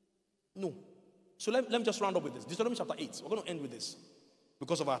 So let me just round up with this. Deuteronomy chapter 8. We're going to end with this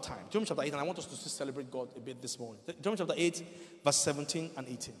because of our time. Deuteronomy chapter 8, and I want us to celebrate God a bit this morning. Deuteronomy chapter 8, verse 17 and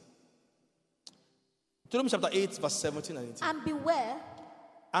 18. Deuteronomy chapter 8, verse 17 and 18.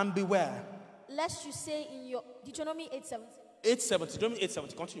 And beware. Lest you say in your Deuteronomy 8:17. 8:70. Deuteronomy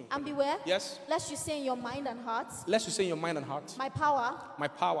 8:70. Continue. And beware. Yes. Lest you say in your mind and heart. Lest you say in your mind and heart. My power. My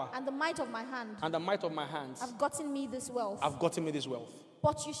power. And the might of my hand. And the might of my hands. Have gotten me this wealth. Have gotten me this wealth.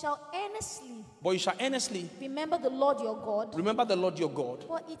 But you shall earnestly. But you shall earnestly. Remember the Lord your God. Remember the Lord your God.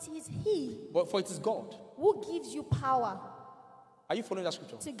 For it is He. But for it is God. Who gives you power. Are you following that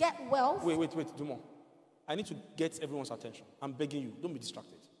scripture? To get wealth. Wait. Do more. I need to get everyone's attention. I'm begging you. Don't be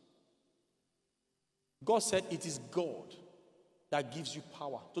distracted. God said it is God that gives you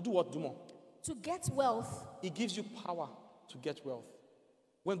power. To do what? Do more. To get wealth. He gives you power to get wealth.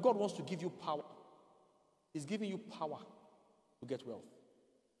 When God wants to give you power, He's giving you power to get wealth.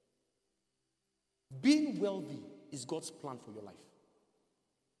 Being wealthy is God's plan for your life.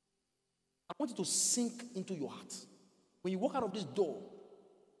 I want you to sink into your heart. When you walk out of this door,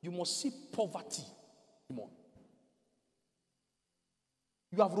 you must see poverty. Come on.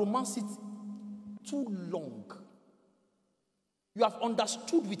 You have romanced it too long. You have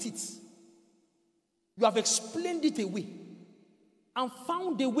understood with it. You have explained it away and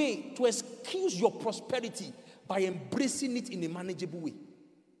found a way to excuse your prosperity by embracing it in a manageable way.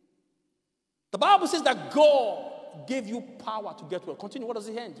 The Bible says that God gave you power to get wealth. Continue. What does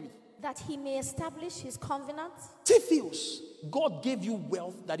it end with? That He may establish His covenant. Theos, God gave you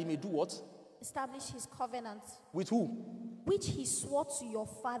wealth that He may do what? Establish His covenant. With who? Which He swore to your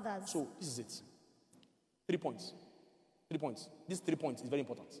fathers. So, this is it. 3 points. 3 points. These 3 points is very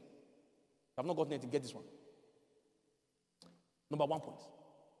important. I've not gotten it to get this one. Number 1 point.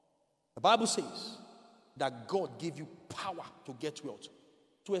 The Bible says that God gave you power to get wealth,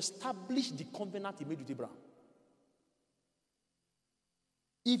 to establish the covenant He made with Abraham.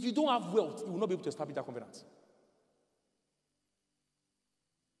 If you don't have wealth, you will not be able to establish that covenant.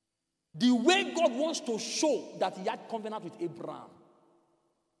 The way God wants to show that He had covenant with Abraham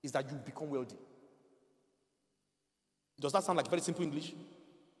is that you become wealthy. Does that sound like very simple English?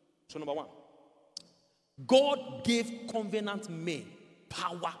 So number 1, God gave covenant men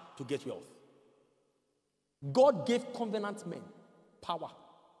power to get wealth. God gave covenant men power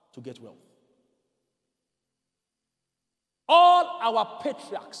to get wealth. All our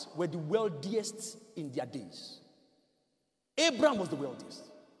patriarchs were the wealthiest in their days. Abraham was the wealthiest.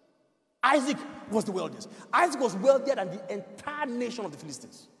 Isaac was the wealthiest. Isaac was wealthier than the entire nation of the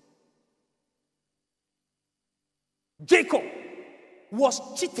Philistines. Jacob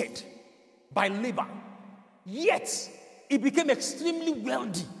was cheated by Laban, yet he became extremely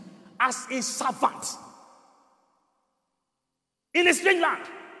wealthy as a servant in a strange land.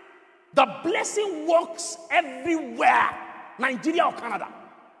 The blessing works everywhere, Nigeria or Canada.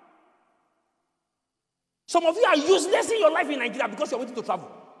 Some of you are useless in your life in Nigeria because you're waiting to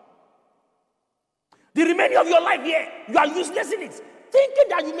travel. The remaining of your life here, you are useless in it, thinking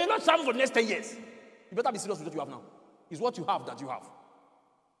that you may not travel for the next 10 years. You better be serious with what you have now. It's what you have that you have.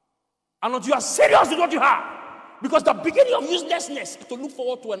 And until you are serious with what you have, because the beginning of uselessness is to look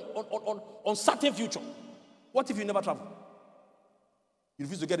forward to an uncertain future. What if you never travel? You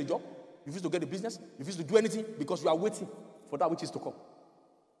refuse to get a job, you refuse to get a business, you refuse to do anything because you are waiting for that which is to come.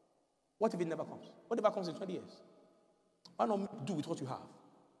 What if it never comes? What if it comes in 20 years? Why not do with what you have?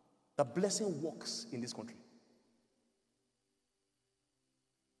 The blessing works in this country.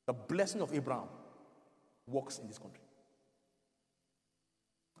 The blessing of Abraham works in this country.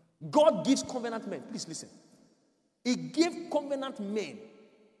 God gives covenant men. Please listen. He gave covenant men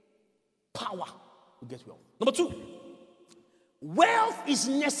power to get wealth. Number 2, wealth is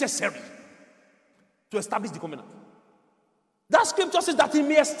necessary to establish the covenant. That scripture says that He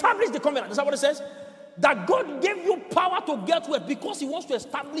may establish the covenant. Is that what it says? That God gave you power to get wealth because He wants to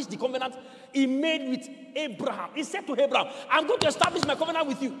establish the covenant He made with Abraham. He said to Abraham, I'm going to establish my covenant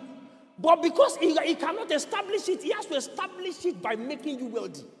with you. But because he cannot establish it, He has to establish it by making you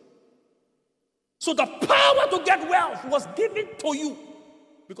wealthy. So the power to get wealth was given to you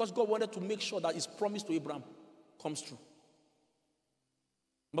because God wanted to make sure that His promise to Abraham comes true.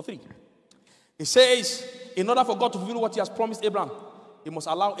 Number 3, He says, in order for God to fulfill what He has promised Abraham, He must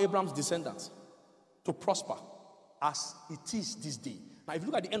allow Abraham's descendants to prosper as it is this day. Now, if you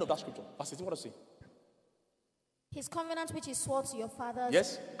look at the end of that scripture, verse 18, what does it say? His covenant which He swore to your fathers,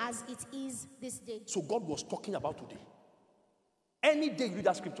 yes, as it is this day. So God was talking about today. Any day you read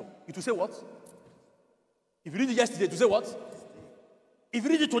that scripture, it will say what? If you read it yesterday, to say what? If you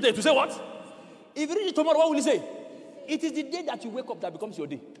read it today, to say what? If you read it tomorrow, what will He say? It is the day that you wake up that becomes your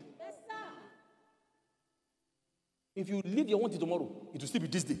day. Yes, sir. If you leave your one till tomorrow, it will still be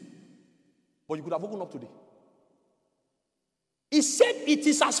this day. But you could have woken up today. He said it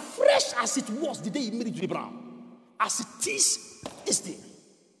is as fresh as it was the day He made it to Abraham, as it is this day.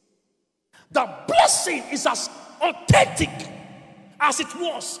 The blessing is as authentic as it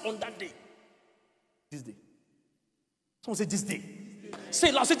was on that day. This day. Someone say this day. Say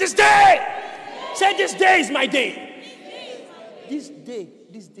it loud. Say this day. Say this day is my day. This day,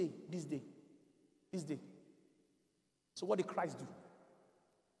 this day, this day, this day. So what did Christ do?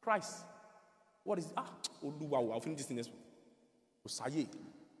 Christ, what is I'll finish this thing next week. Osaye,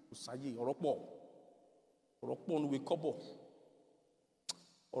 Orokpo nuwe kobo,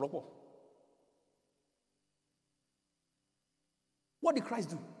 Orokpo. What did Christ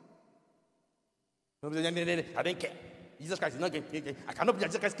do? I didn't care. Jesus Christ is not going. I cannot believe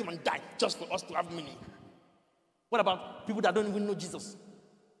Jesus Christ came and died just for us to have money. What about people that don't even know Jesus?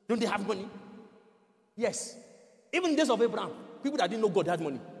 Don't they have money? Yes. Even in the days of Abraham, people that didn't know God had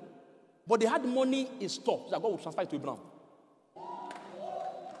money. But they had money in store so that God would transfer it to Abraham.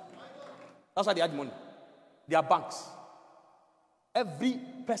 That's why they had money. They are banks. Every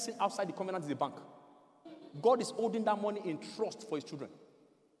person outside the covenant is a bank. God is holding that money in trust for his children.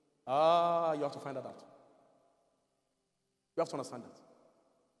 You have to find that out. You have to understand that.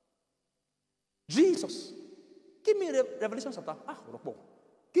 Jesus. Give me Revelation chapter.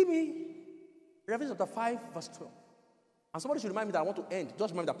 Give me Revelation chapter 5, verse 12. And somebody should remind me that I want to end.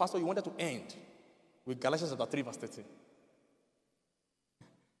 Just remember that, Pastor, you wanted to end with Galatians chapter 3, verse 13.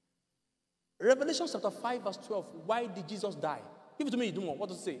 Revelation chapter 5, verse 12. Why did Jesus die? Give it to me, you do more. What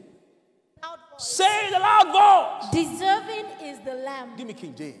does it say? Loud voice. Say the loud voice. Deserving is the Lamb. Give me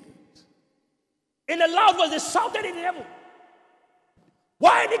King James. In a loud voice, they shouted in the heaven.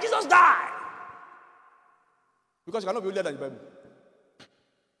 Why did Jesus die? Because you cannot be older than the Bible.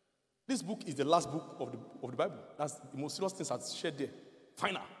 This book is the last book of the Bible. That's the most serious things that's shared there.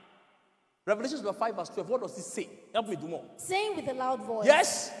 Final. Revelation 5, verse 12. What does it say? Help me do more. Saying with a loud voice.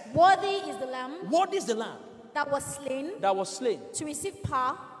 Yes. Worthy is the Lamb. What is the Lamb? That was slain. That was slain. To receive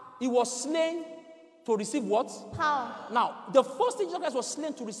power. He was slain to receive what? Power. Now, the first thing Jesus Christ was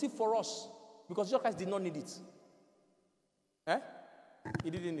slain to receive for us, because Jesus Christ did not need it.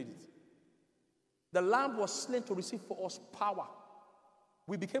 He didn't need it. The Lamb was slain to receive for us power.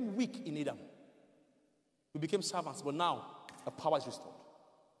 We became weak in Adam. We became servants, but now the power is restored.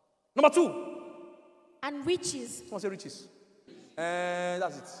 Number 2. And riches. Someone say riches.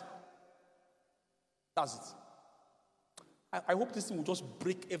 That's it. That's it. I hope this thing will just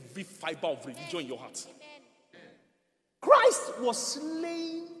break every fiber of religion in your heart. Amen. Christ was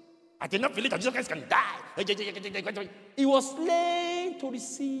slain. I did not believe that Jesus Christ can die. He was slain to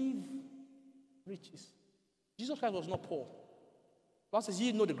receive riches. Jesus Christ was not poor. God says,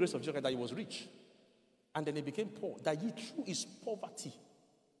 ye know the grace of Jesus Christ, that he was rich. And then he became poor. That ye through his poverty.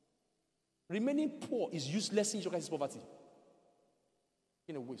 Remaining poor is useless in Jesus Christ's poverty.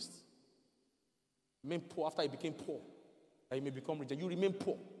 In a waste. Remain poor after he became poor. That he may become rich. And you remain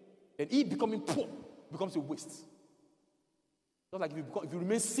poor. Then he becoming poor becomes a waste. Just like if you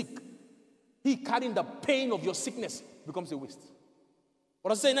remain sick, he carrying the pain of your sickness becomes a waste. What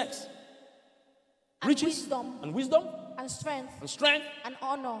does it say next? And riches wisdom. And wisdom. And strength. And strength. And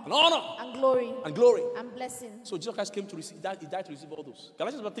honor. And honor. And glory. And glory. And blessing. So Jesus Christ came to receive, he died to receive all those.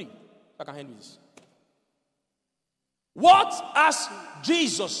 Galatians 3. I can hand you this. What has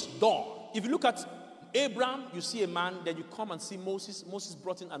Jesus done? If you look at Abraham, you see a man, then you come and see Moses. Moses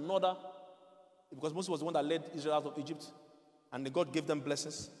brought in another, because Moses was the one that led Israel out of Egypt, and God gave them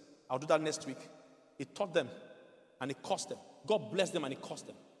blessings. I'll do that next week. He taught them, and he cursed them. God blessed them, and he cursed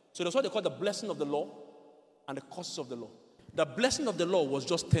them. So that's what they call the blessing of the law and the curses of the law. The blessing of the law was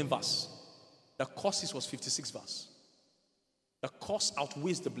just 10 verses. The curses was 56 verses. The curse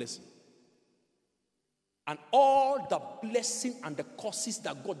outweighs the blessing. And all the blessing and the curses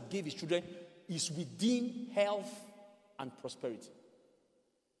that God gave his children is within health and prosperity.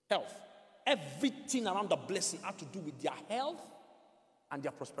 Health. Everything around the blessing had to do with their health and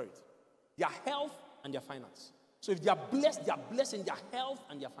their prosperity. Their health and their finance. So if they are blessed in their health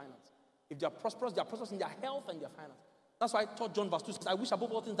and their finance. If they are prosperous in their health and their finance. That's why I taught John verse 2 says, I wish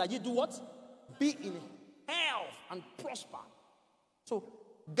above all things that ye do what? Be in health and prosper. So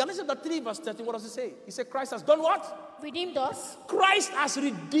Galatians 3 verse 13, what does it say? He said Christ has done what? Redeemed us. Christ has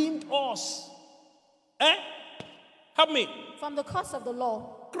redeemed us. Help me. From the curse of the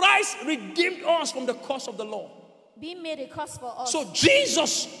law. Christ redeemed us from the curse of the law. Being made a curse for us. So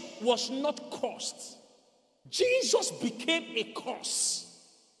Jesus was not cursed. Jesus became a curse.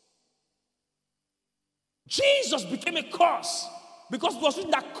 Jesus became a curse. Because it was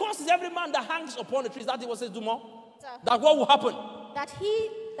written that curse is every man that hangs upon a tree. Is that what it says, do more? That what will happen?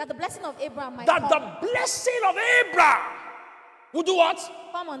 That the blessing of Abraham might come. That the blessing of Abraham will do what?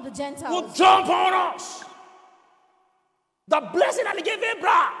 Come on the Gentiles. Will jump on us. The blessing that he gave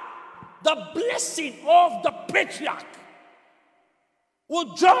Abraham, the the blessing of the patriarch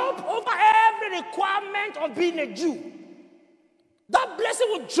will jump over every requirement of being a Jew. That blessing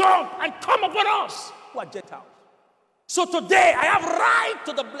will jump and come upon us who are Gentiles. So today, I have right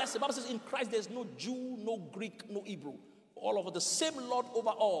to the blessing. The Bible says in Christ there is no Jew, no Greek, no Hebrew. All of us, the same Lord over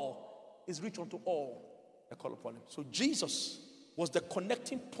all is rich unto all that call upon him. So Jesus was the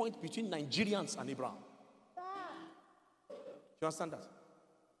connecting point between Nigerians and Abraham. Do you understand that?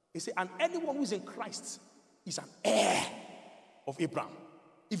 He said, and anyone who is in Christ is an heir of Abraham.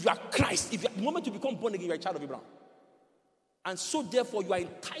 If you are Christ, the moment you become born again, you are a child of Abraham. And so therefore, you are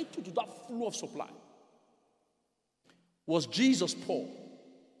entitled to that flow of supply. Was Jesus poor?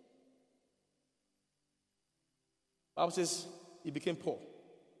 The Bible says he became poor.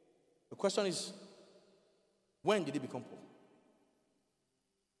 The question is, when did he become poor?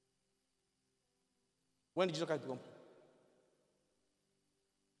 When did Jesus Christ become poor?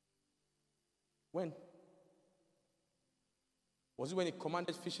 When? Was it when he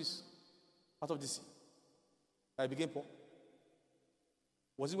commanded fishes out of the sea that he became poor?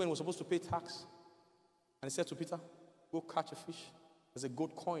 Was it when he was supposed to pay tax and he said to Peter, go catch a fish? There's a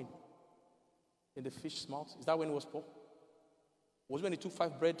gold coin in the fish's mouth. Is that when he was poor? Was it when he took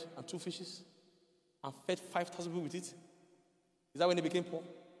 5 bread and 2 fishes and fed 5,000 people with it? Is that when he became poor?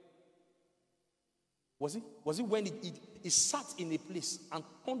 Was it? Was it when he sat in a place and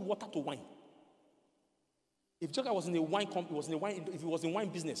turned water to wine? If Joker was in a wine company, if he was in wine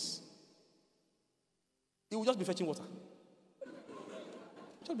business, he would just be fetching water.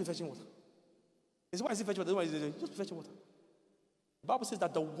 Just be fetching water. Is why is he fetching water? Just be fetching water. The Bible says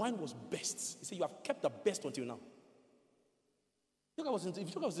that the wine was best. He said, you have kept the best until now. If Joker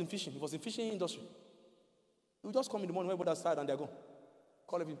was in fishing, he was in fishing industry. He would just come in the morning when everybody's tired and they're gone.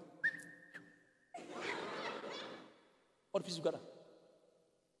 Call him. All the fishes together.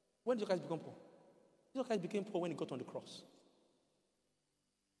 When did Jesus Christ become poor? Jesus Christ became poor when he got on the cross.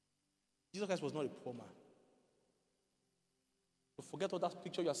 Jesus Christ was not a poor man. So forget all that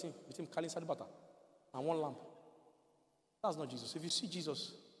picture you are seeing with him carrying salibata and one lamp. That's not Jesus. If you see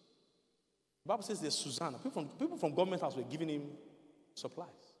Jesus, the Bible says there's Susanna. People from government house were giving him supplies.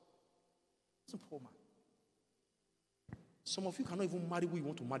 He's a poor man. Some of you cannot even marry who you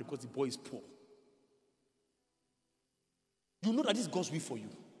want to marry because the boy is poor. You know that this is God's will for you.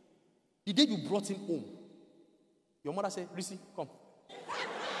 The day you brought him home, your mother said, Risi, come.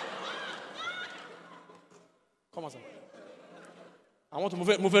 Come on, son. I want to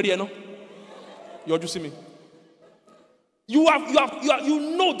move here, no? You're just see me. You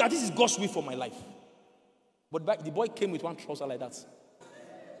know that this is God's will for my life. But the boy came with one trouser like that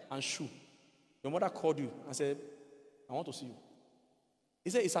and shoe. Your mother called you and said, I want to see you. He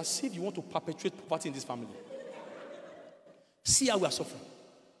said, it's as if you want to perpetuate poverty in this family. See how we are suffering.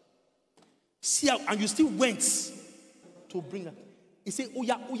 See how, and you still went to bring her. He said, oh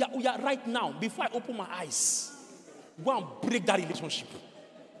yeah, right now, before I open my eyes, go and break that relationship.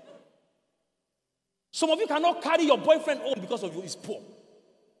 Some of you cannot carry your boyfriend home because of you is poor.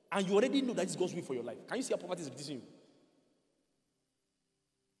 And you already know that it's God's will for your life. Can you see how poverty is reducing you?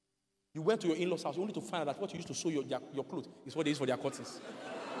 You went to your in-laws' house only to find out that what you used to sew your clothes is what they use for their curtains.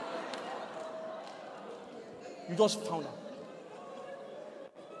 You just found out.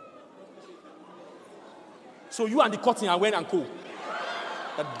 So you and the curtain are went and co.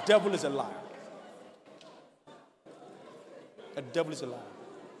 The devil is a liar. The devil is a liar.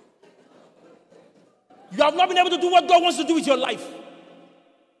 You have not been able to do what God wants to do with your life.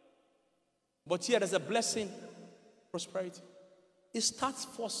 But here there's a blessing, prosperity. It starts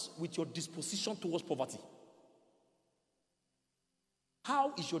first with your disposition towards poverty.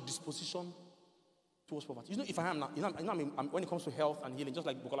 How is your disposition towards poverty? You know, if I am now, when it comes to health and healing, just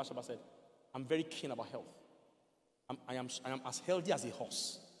like Bukola Shaba said, I'm very keen about health. I am as healthy as a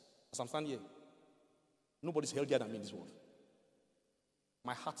horse. As I'm standing here, nobody's healthier than me in this world.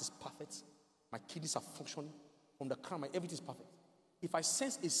 My heart is perfect. My kidneys are functioning. From the crown, everything is perfect. If I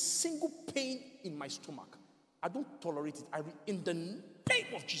sense a single pain in my stomach, I don't tolerate it. In the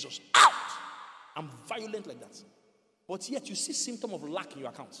name of Jesus, out! I'm violent like that. But yet you see symptom of lack in your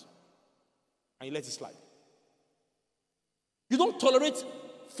account. And you let it slide. You don't tolerate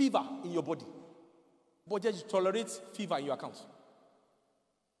fever in your body. But yet you tolerate fever in your account.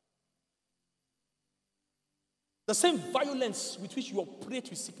 The same violence with which you operate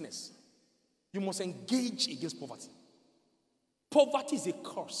with sickness, you must engage against poverty. Poverty is a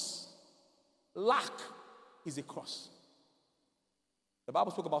curse. Lack is a curse. The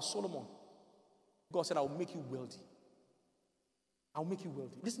Bible spoke about Solomon. God said, I will make you wealthy. I will make you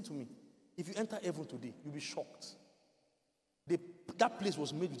wealthy. Listen to me. If you enter heaven today, you'll be shocked. That place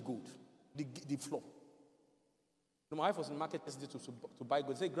was made with gold. the floor. My wife was in the market yesterday to buy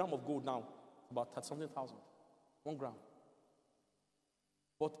gold. Say a gram of gold now, about 30-something thousand. 1 gram.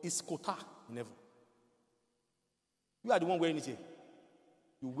 But it's quota in heaven. You are the one wearing it here.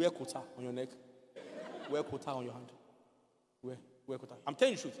 You wear quota on your neck. Wear quota on your hand. Wear quota. I'm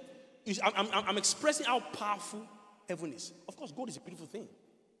telling you the truth. I'm expressing how powerful heaven is. Of course, gold is a beautiful thing.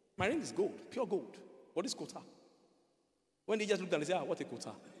 My ring is gold, pure gold. What is quota? When they just look down, they say, what a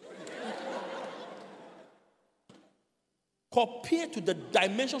quota. Compared to the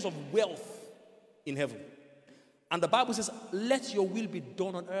dimensions of wealth in heaven. And the Bible says, let your will be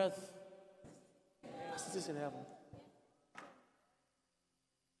done on earth as it is in heaven.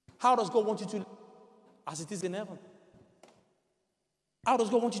 How does God want you to live? As it is in heaven. How does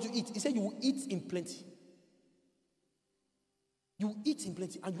God want you to eat? He said you will eat in plenty. You will eat in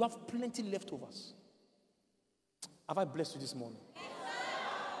plenty and you have plenty leftovers. Have I blessed you this morning?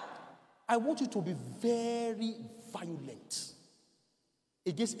 I want you to be very violent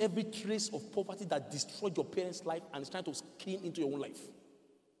against every trace of poverty that destroyed your parents' life and is trying to skin into your own life.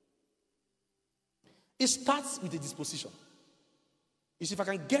 It starts with a disposition. You see, if I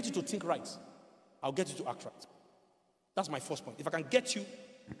can get you to think right, I'll get you to act right. That's my first point. If I can get you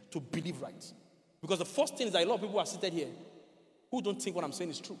to believe right. Because the first thing is that a lot of people are seated here who don't think what I'm saying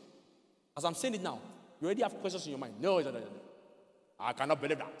is true. As I'm saying it now, you already have questions in your mind. No. I cannot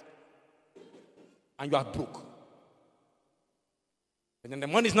believe that. And you are broke. And then the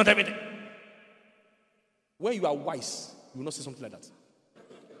money is not everything. When you are wise, you will not say something like that.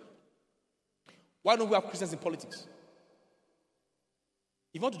 Why don't we have Christians in politics?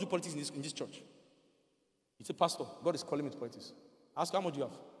 If you want to do politics in this church, you say, Pastor, God is calling me to politics. Ask how much do you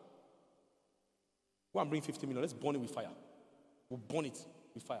have? Go and bring 50 million. Let's burn it with fire. We'll burn it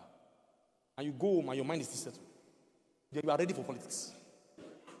with fire. And you go home and your mind is settled. Then you are ready for politics.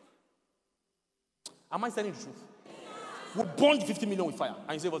 Am I telling the truth? We'll burn the 50 million with fire.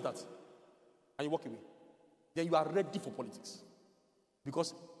 And you say, what's that? And you walk away. Then you are ready for politics.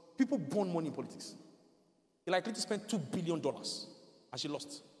 Because people burn money in politics. He likely to spend $2 billion. And she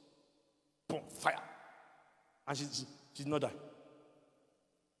lost. Boom, fire. And she did not die.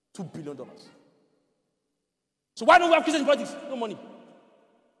 $2 billion. So why don't we have Christians in politics? No money.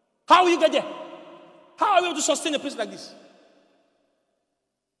 How will you get there? How are we able to sustain a place like this?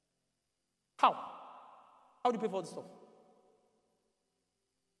 How? How do you pay for all this stuff?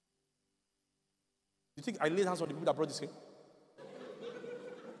 You think I laid hands on the people that brought this here?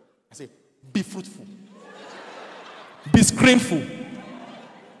 I say, be fruitful. Be screamful.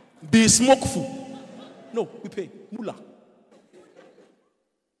 Be smokeful. No, we pay. Mullah.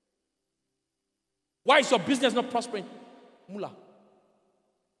 Why is your business not prospering? Mullah.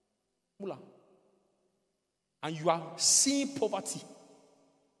 Mullah. And you are seeing poverty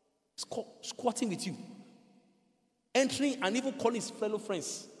squatting with you. Entering and even calling his fellow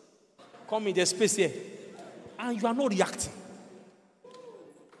friends. Come in, there's space here. And you are not reacting.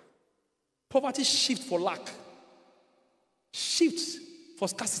 Poverty shifts for lack. Shifts for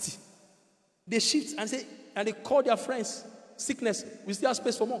scarcity. They shift and they call their friends. Sickness, we still have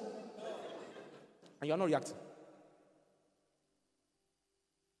space for more. And you are not reacting.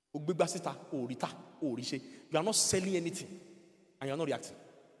 You are not selling anything. And you are not reacting.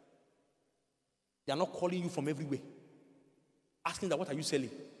 They are not calling you from everywhere. Asking that, what are you selling?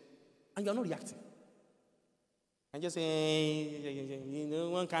 And you are not reacting. And just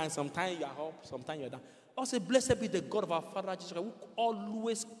saying, one kind, sometimes you are up, sometimes you are down. I'll say, blessed be the God of our Father Jesus, who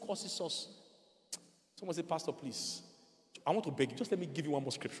always causes us. Someone say, Pastor, please. I want to beg you, just let me give you one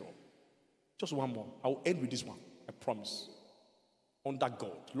more scripture. Just one more. I will end with this one. I promise. Under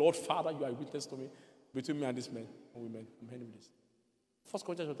God. Lord, Father, you are a witness to me. Between me and this man and women. I'm ending with this. 1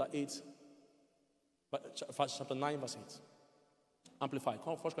 Corinthians chapter 8. Chapter 9, verse 8. Amplified.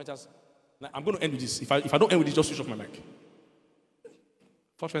 1 Corinthians. I'm going to end with this. If I don't end with this, just switch off my mic.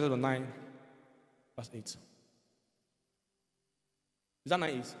 1 Corinthians 9, verse 8. Is that 9,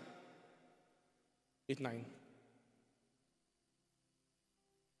 8? 8, 9.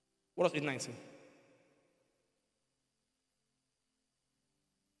 What does 8, 9 say?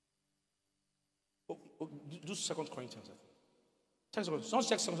 Do 2 Corinthians. Someone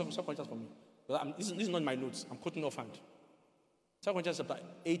check 2 Corinthians for me. This is not in my notes. I'm quoting offhand. 2 Corinthians chapter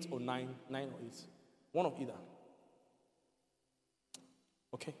 8 or 9, 9 or 8. One of either.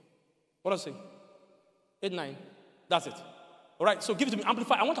 Okay. What does it say? 8, 9. That's it. All right, so give it to me.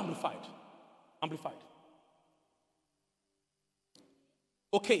 Amplified. I want amplified. Amplified.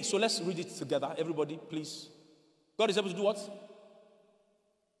 Okay, so let's read it together. Everybody, please. God is able to do what?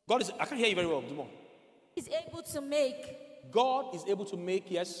 I can't hear you very well. Do more. He's able to make God is able to make,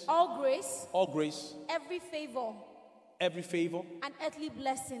 yes. All grace. All grace. Every favor. Every favor. And earthly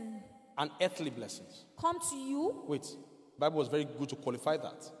blessing. And earthly blessings. Come to you. Wait. The Bible was very good to qualify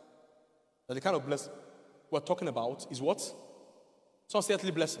that. That the kind of blessing we're talking about is what? Some say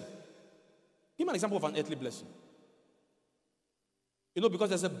earthly blessing. Give me an example of an earthly blessing. You know, because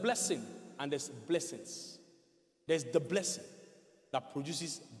there's a blessing and there's blessings. There's the blessing that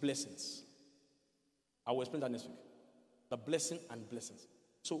produces blessings. I will explain that next week. The blessing and blessings.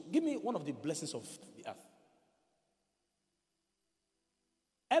 So give me one of the blessings of the earth.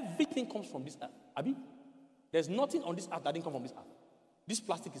 Everything comes from this earth. Abi? There's nothing on this earth that didn't come from this earth. This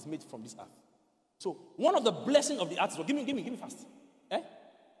plastic is made from this earth. So one of the blessings of the earth is what? Give me fast.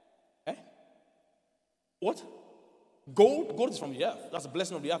 What? Gold? Gold is from the earth. That's a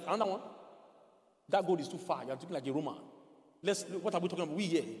blessing of the earth. Another one? That gold is too far. You're talking like a Roman. What are we talking about? We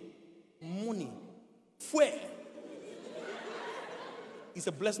here. Money. Fuel. It's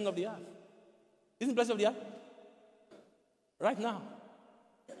a blessing of the earth. Isn't it a blessing of the earth? Right now.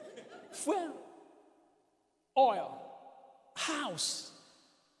 Fuel. Oil. House.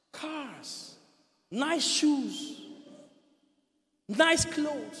 Cars. Nice shoes. Nice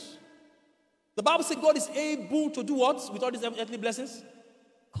clothes. The Bible says God is able to do what with all these earthly blessings?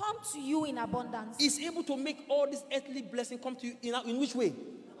 Come to you in abundance. He's able to make all these earthly blessings come to you in which way?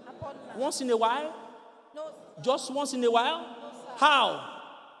 Abundance. Once in a while? No. Just once in a while? No, sir. How?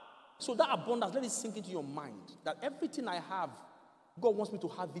 So that abundance, let it sink into your mind that everything I have, God wants me to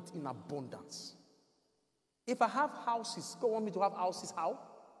have it in abundance. If I have houses, God wants me to have houses how?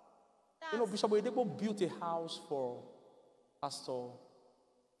 You know, Bishop Oyedepo built a house for Pastor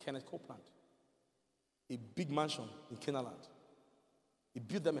Kenneth Copeland. A big mansion in Kenaland. He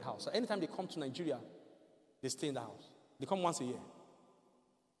built them a house. So anytime they come to Nigeria, they stay in the house. They come once a year.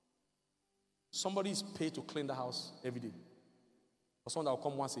 Somebody is paid to clean the house every day. Or someone that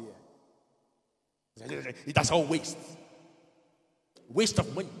will come once a year. That's all waste. Waste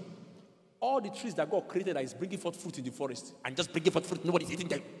of money. All the trees that God created that is bringing forth fruit in the forest and just bringing forth fruit, nobody's eating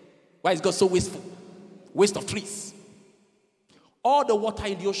them. Why is God so wasteful? Waste of trees. All the water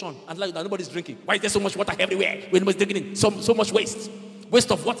in the ocean and like that nobody's drinking. Why is there so much water everywhere? When nobody's drinking it, so much waste.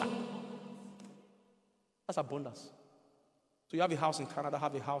 Waste of water. That's abundance. So you have a house in Canada,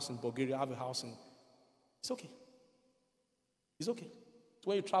 have a house in Bulgaria, have a house in... It's okay. It's okay. So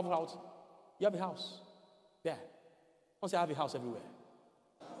when you travel out, you have a house. Yeah. Don't say I have a house everywhere.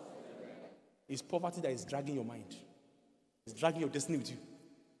 It's poverty that is dragging your mind. It's dragging your destiny with you.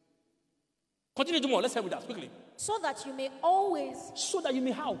 Continue to do more. Let's help with that quickly. So that you may always. So that you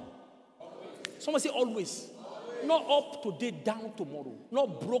may how? Always. Someone say always. Not up today, down tomorrow.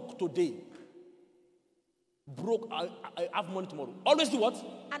 Not broke today. Broke, I have money tomorrow. Always do what?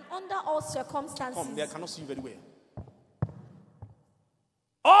 And under all circumstances. Come, they cannot see you very well.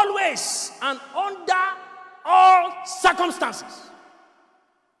 Always and under all circumstances.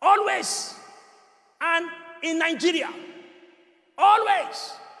 Always and in Nigeria.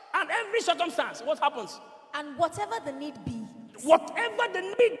 Always and every circumstance. What happens? And whatever the need be. Whatever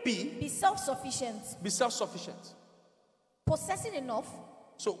the need be. Be self-sufficient. Be self-sufficient. Possessing enough.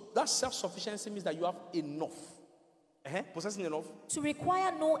 So that self-sufficiency means that you have enough. Possessing enough. To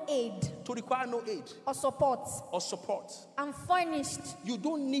require no aid. To require no aid. Or support. Or support. And furnished. You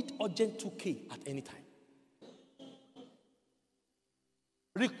don't need urgent 2K at any time.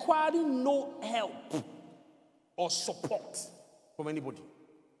 Requiring no help or support from anybody.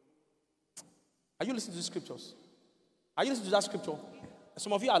 Are you listening to the scriptures? Are you listening to that scripture?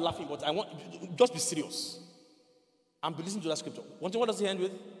 Some of you are laughing, but I want you to just be serious and be listening to that scripture. What does it end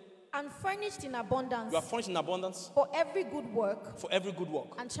with? And furnished in abundance. You are furnished in abundance. For every good work. For every good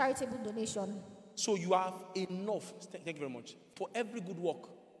work. And charitable donation. So you have enough. Thank you very much. For every good work.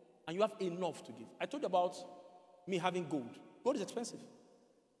 And you have enough to give. I told you about me having gold. Gold is expensive.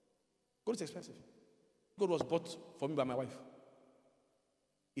 Gold is expensive. Gold was bought for me by my wife.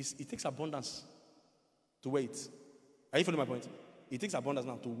 It takes abundance to wear it. Are you following my point? It takes abundance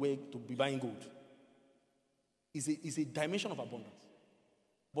now to be buying gold. It's a dimension of abundance.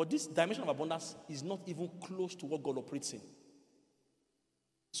 But this dimension of abundance is not even close to what God operates in.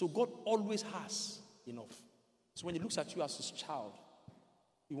 So God always has enough. So when He looks at you as His child,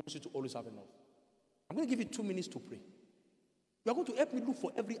 He wants you to always have enough. I'm going to give you 2 minutes to pray. You are going to help me look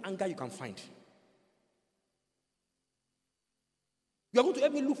for every anger you can find. You are going to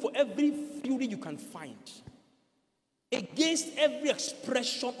help me look for every fury you can find against every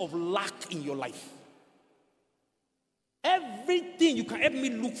expression of lack in your life. Everything you can help me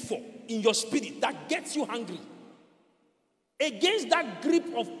look for in your spirit that gets you hungry. Against that grip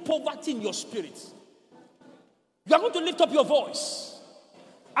of poverty in your spirit. You are going to lift up your voice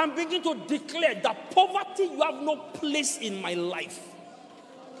and begin to declare that poverty, you have no place in my life.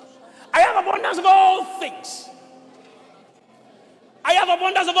 I have abundance of all things. I have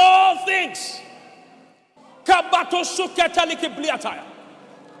abundance of all things. Kabato suketalike bliataya.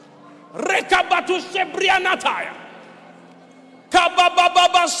 Rekabatu shebrianataya.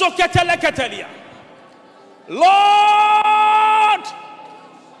 Kabababa soketeleketelia. Lord,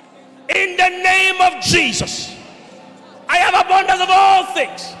 in the name of Jesus, I have abundance of all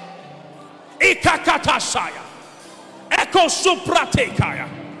things. Ikakatasaya. Eko supratekaya.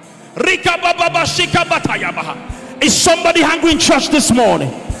 Rikababa shikabataya baha. Is somebody hungry in church this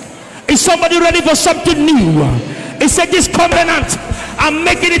morning? Is somebody ready for something new? He said, this covenant, I'm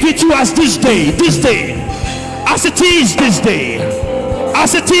making it with you as this day, as it is this day,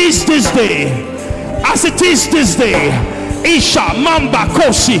 as it is this day, as it is this day. Isha mamba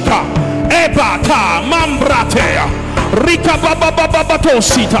kosika, ebata mambratea, rika baba baba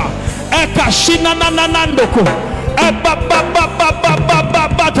batosita, eka shina nanandoko, eba baba baba baba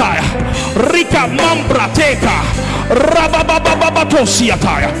bataya, rika mambrateka, rababa baba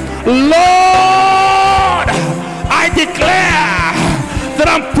batosiataya. Lord, I declare that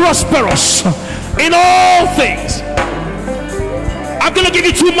I'm prosperous in all things. I'm going to give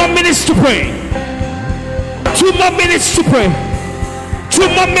you 2 more minutes to pray. 2 more minutes to pray. 2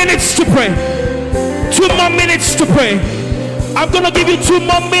 more minutes to pray. 2 more minutes to pray. I'm going to give you 2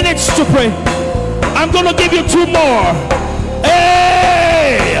 more minutes to pray. I'm going to give you 2 more.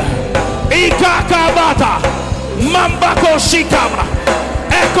 Hey! Ikakabata. Mambako shikama.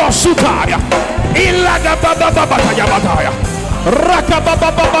 Eko sutaya. Ilaga baba bataya bataya. Raka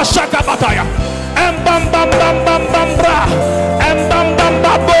baba baba shaka bataya. Embam bam bam bam bam bra. Embam bam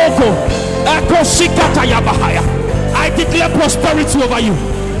baboko. Eko sikataya bahaya. I declare prosperity over you.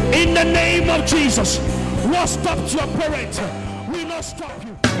 In the name of Jesus. What stopped your parents will not stop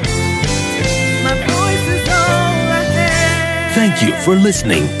you. My voice is all ahead. Thank you for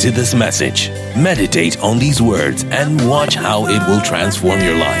listening to this message. Meditate on these words and watch how it will transform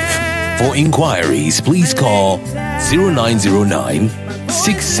your life. For inquiries, please call 0909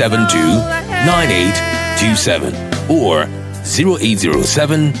 672 9827 or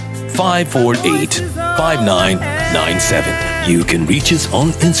 0807 548 5997. You can reach us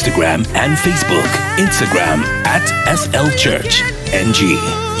on Instagram and Facebook. Instagram at SLChurchNG.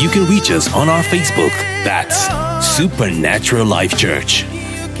 You can reach us on our Facebook. That's Supernatural Life Church.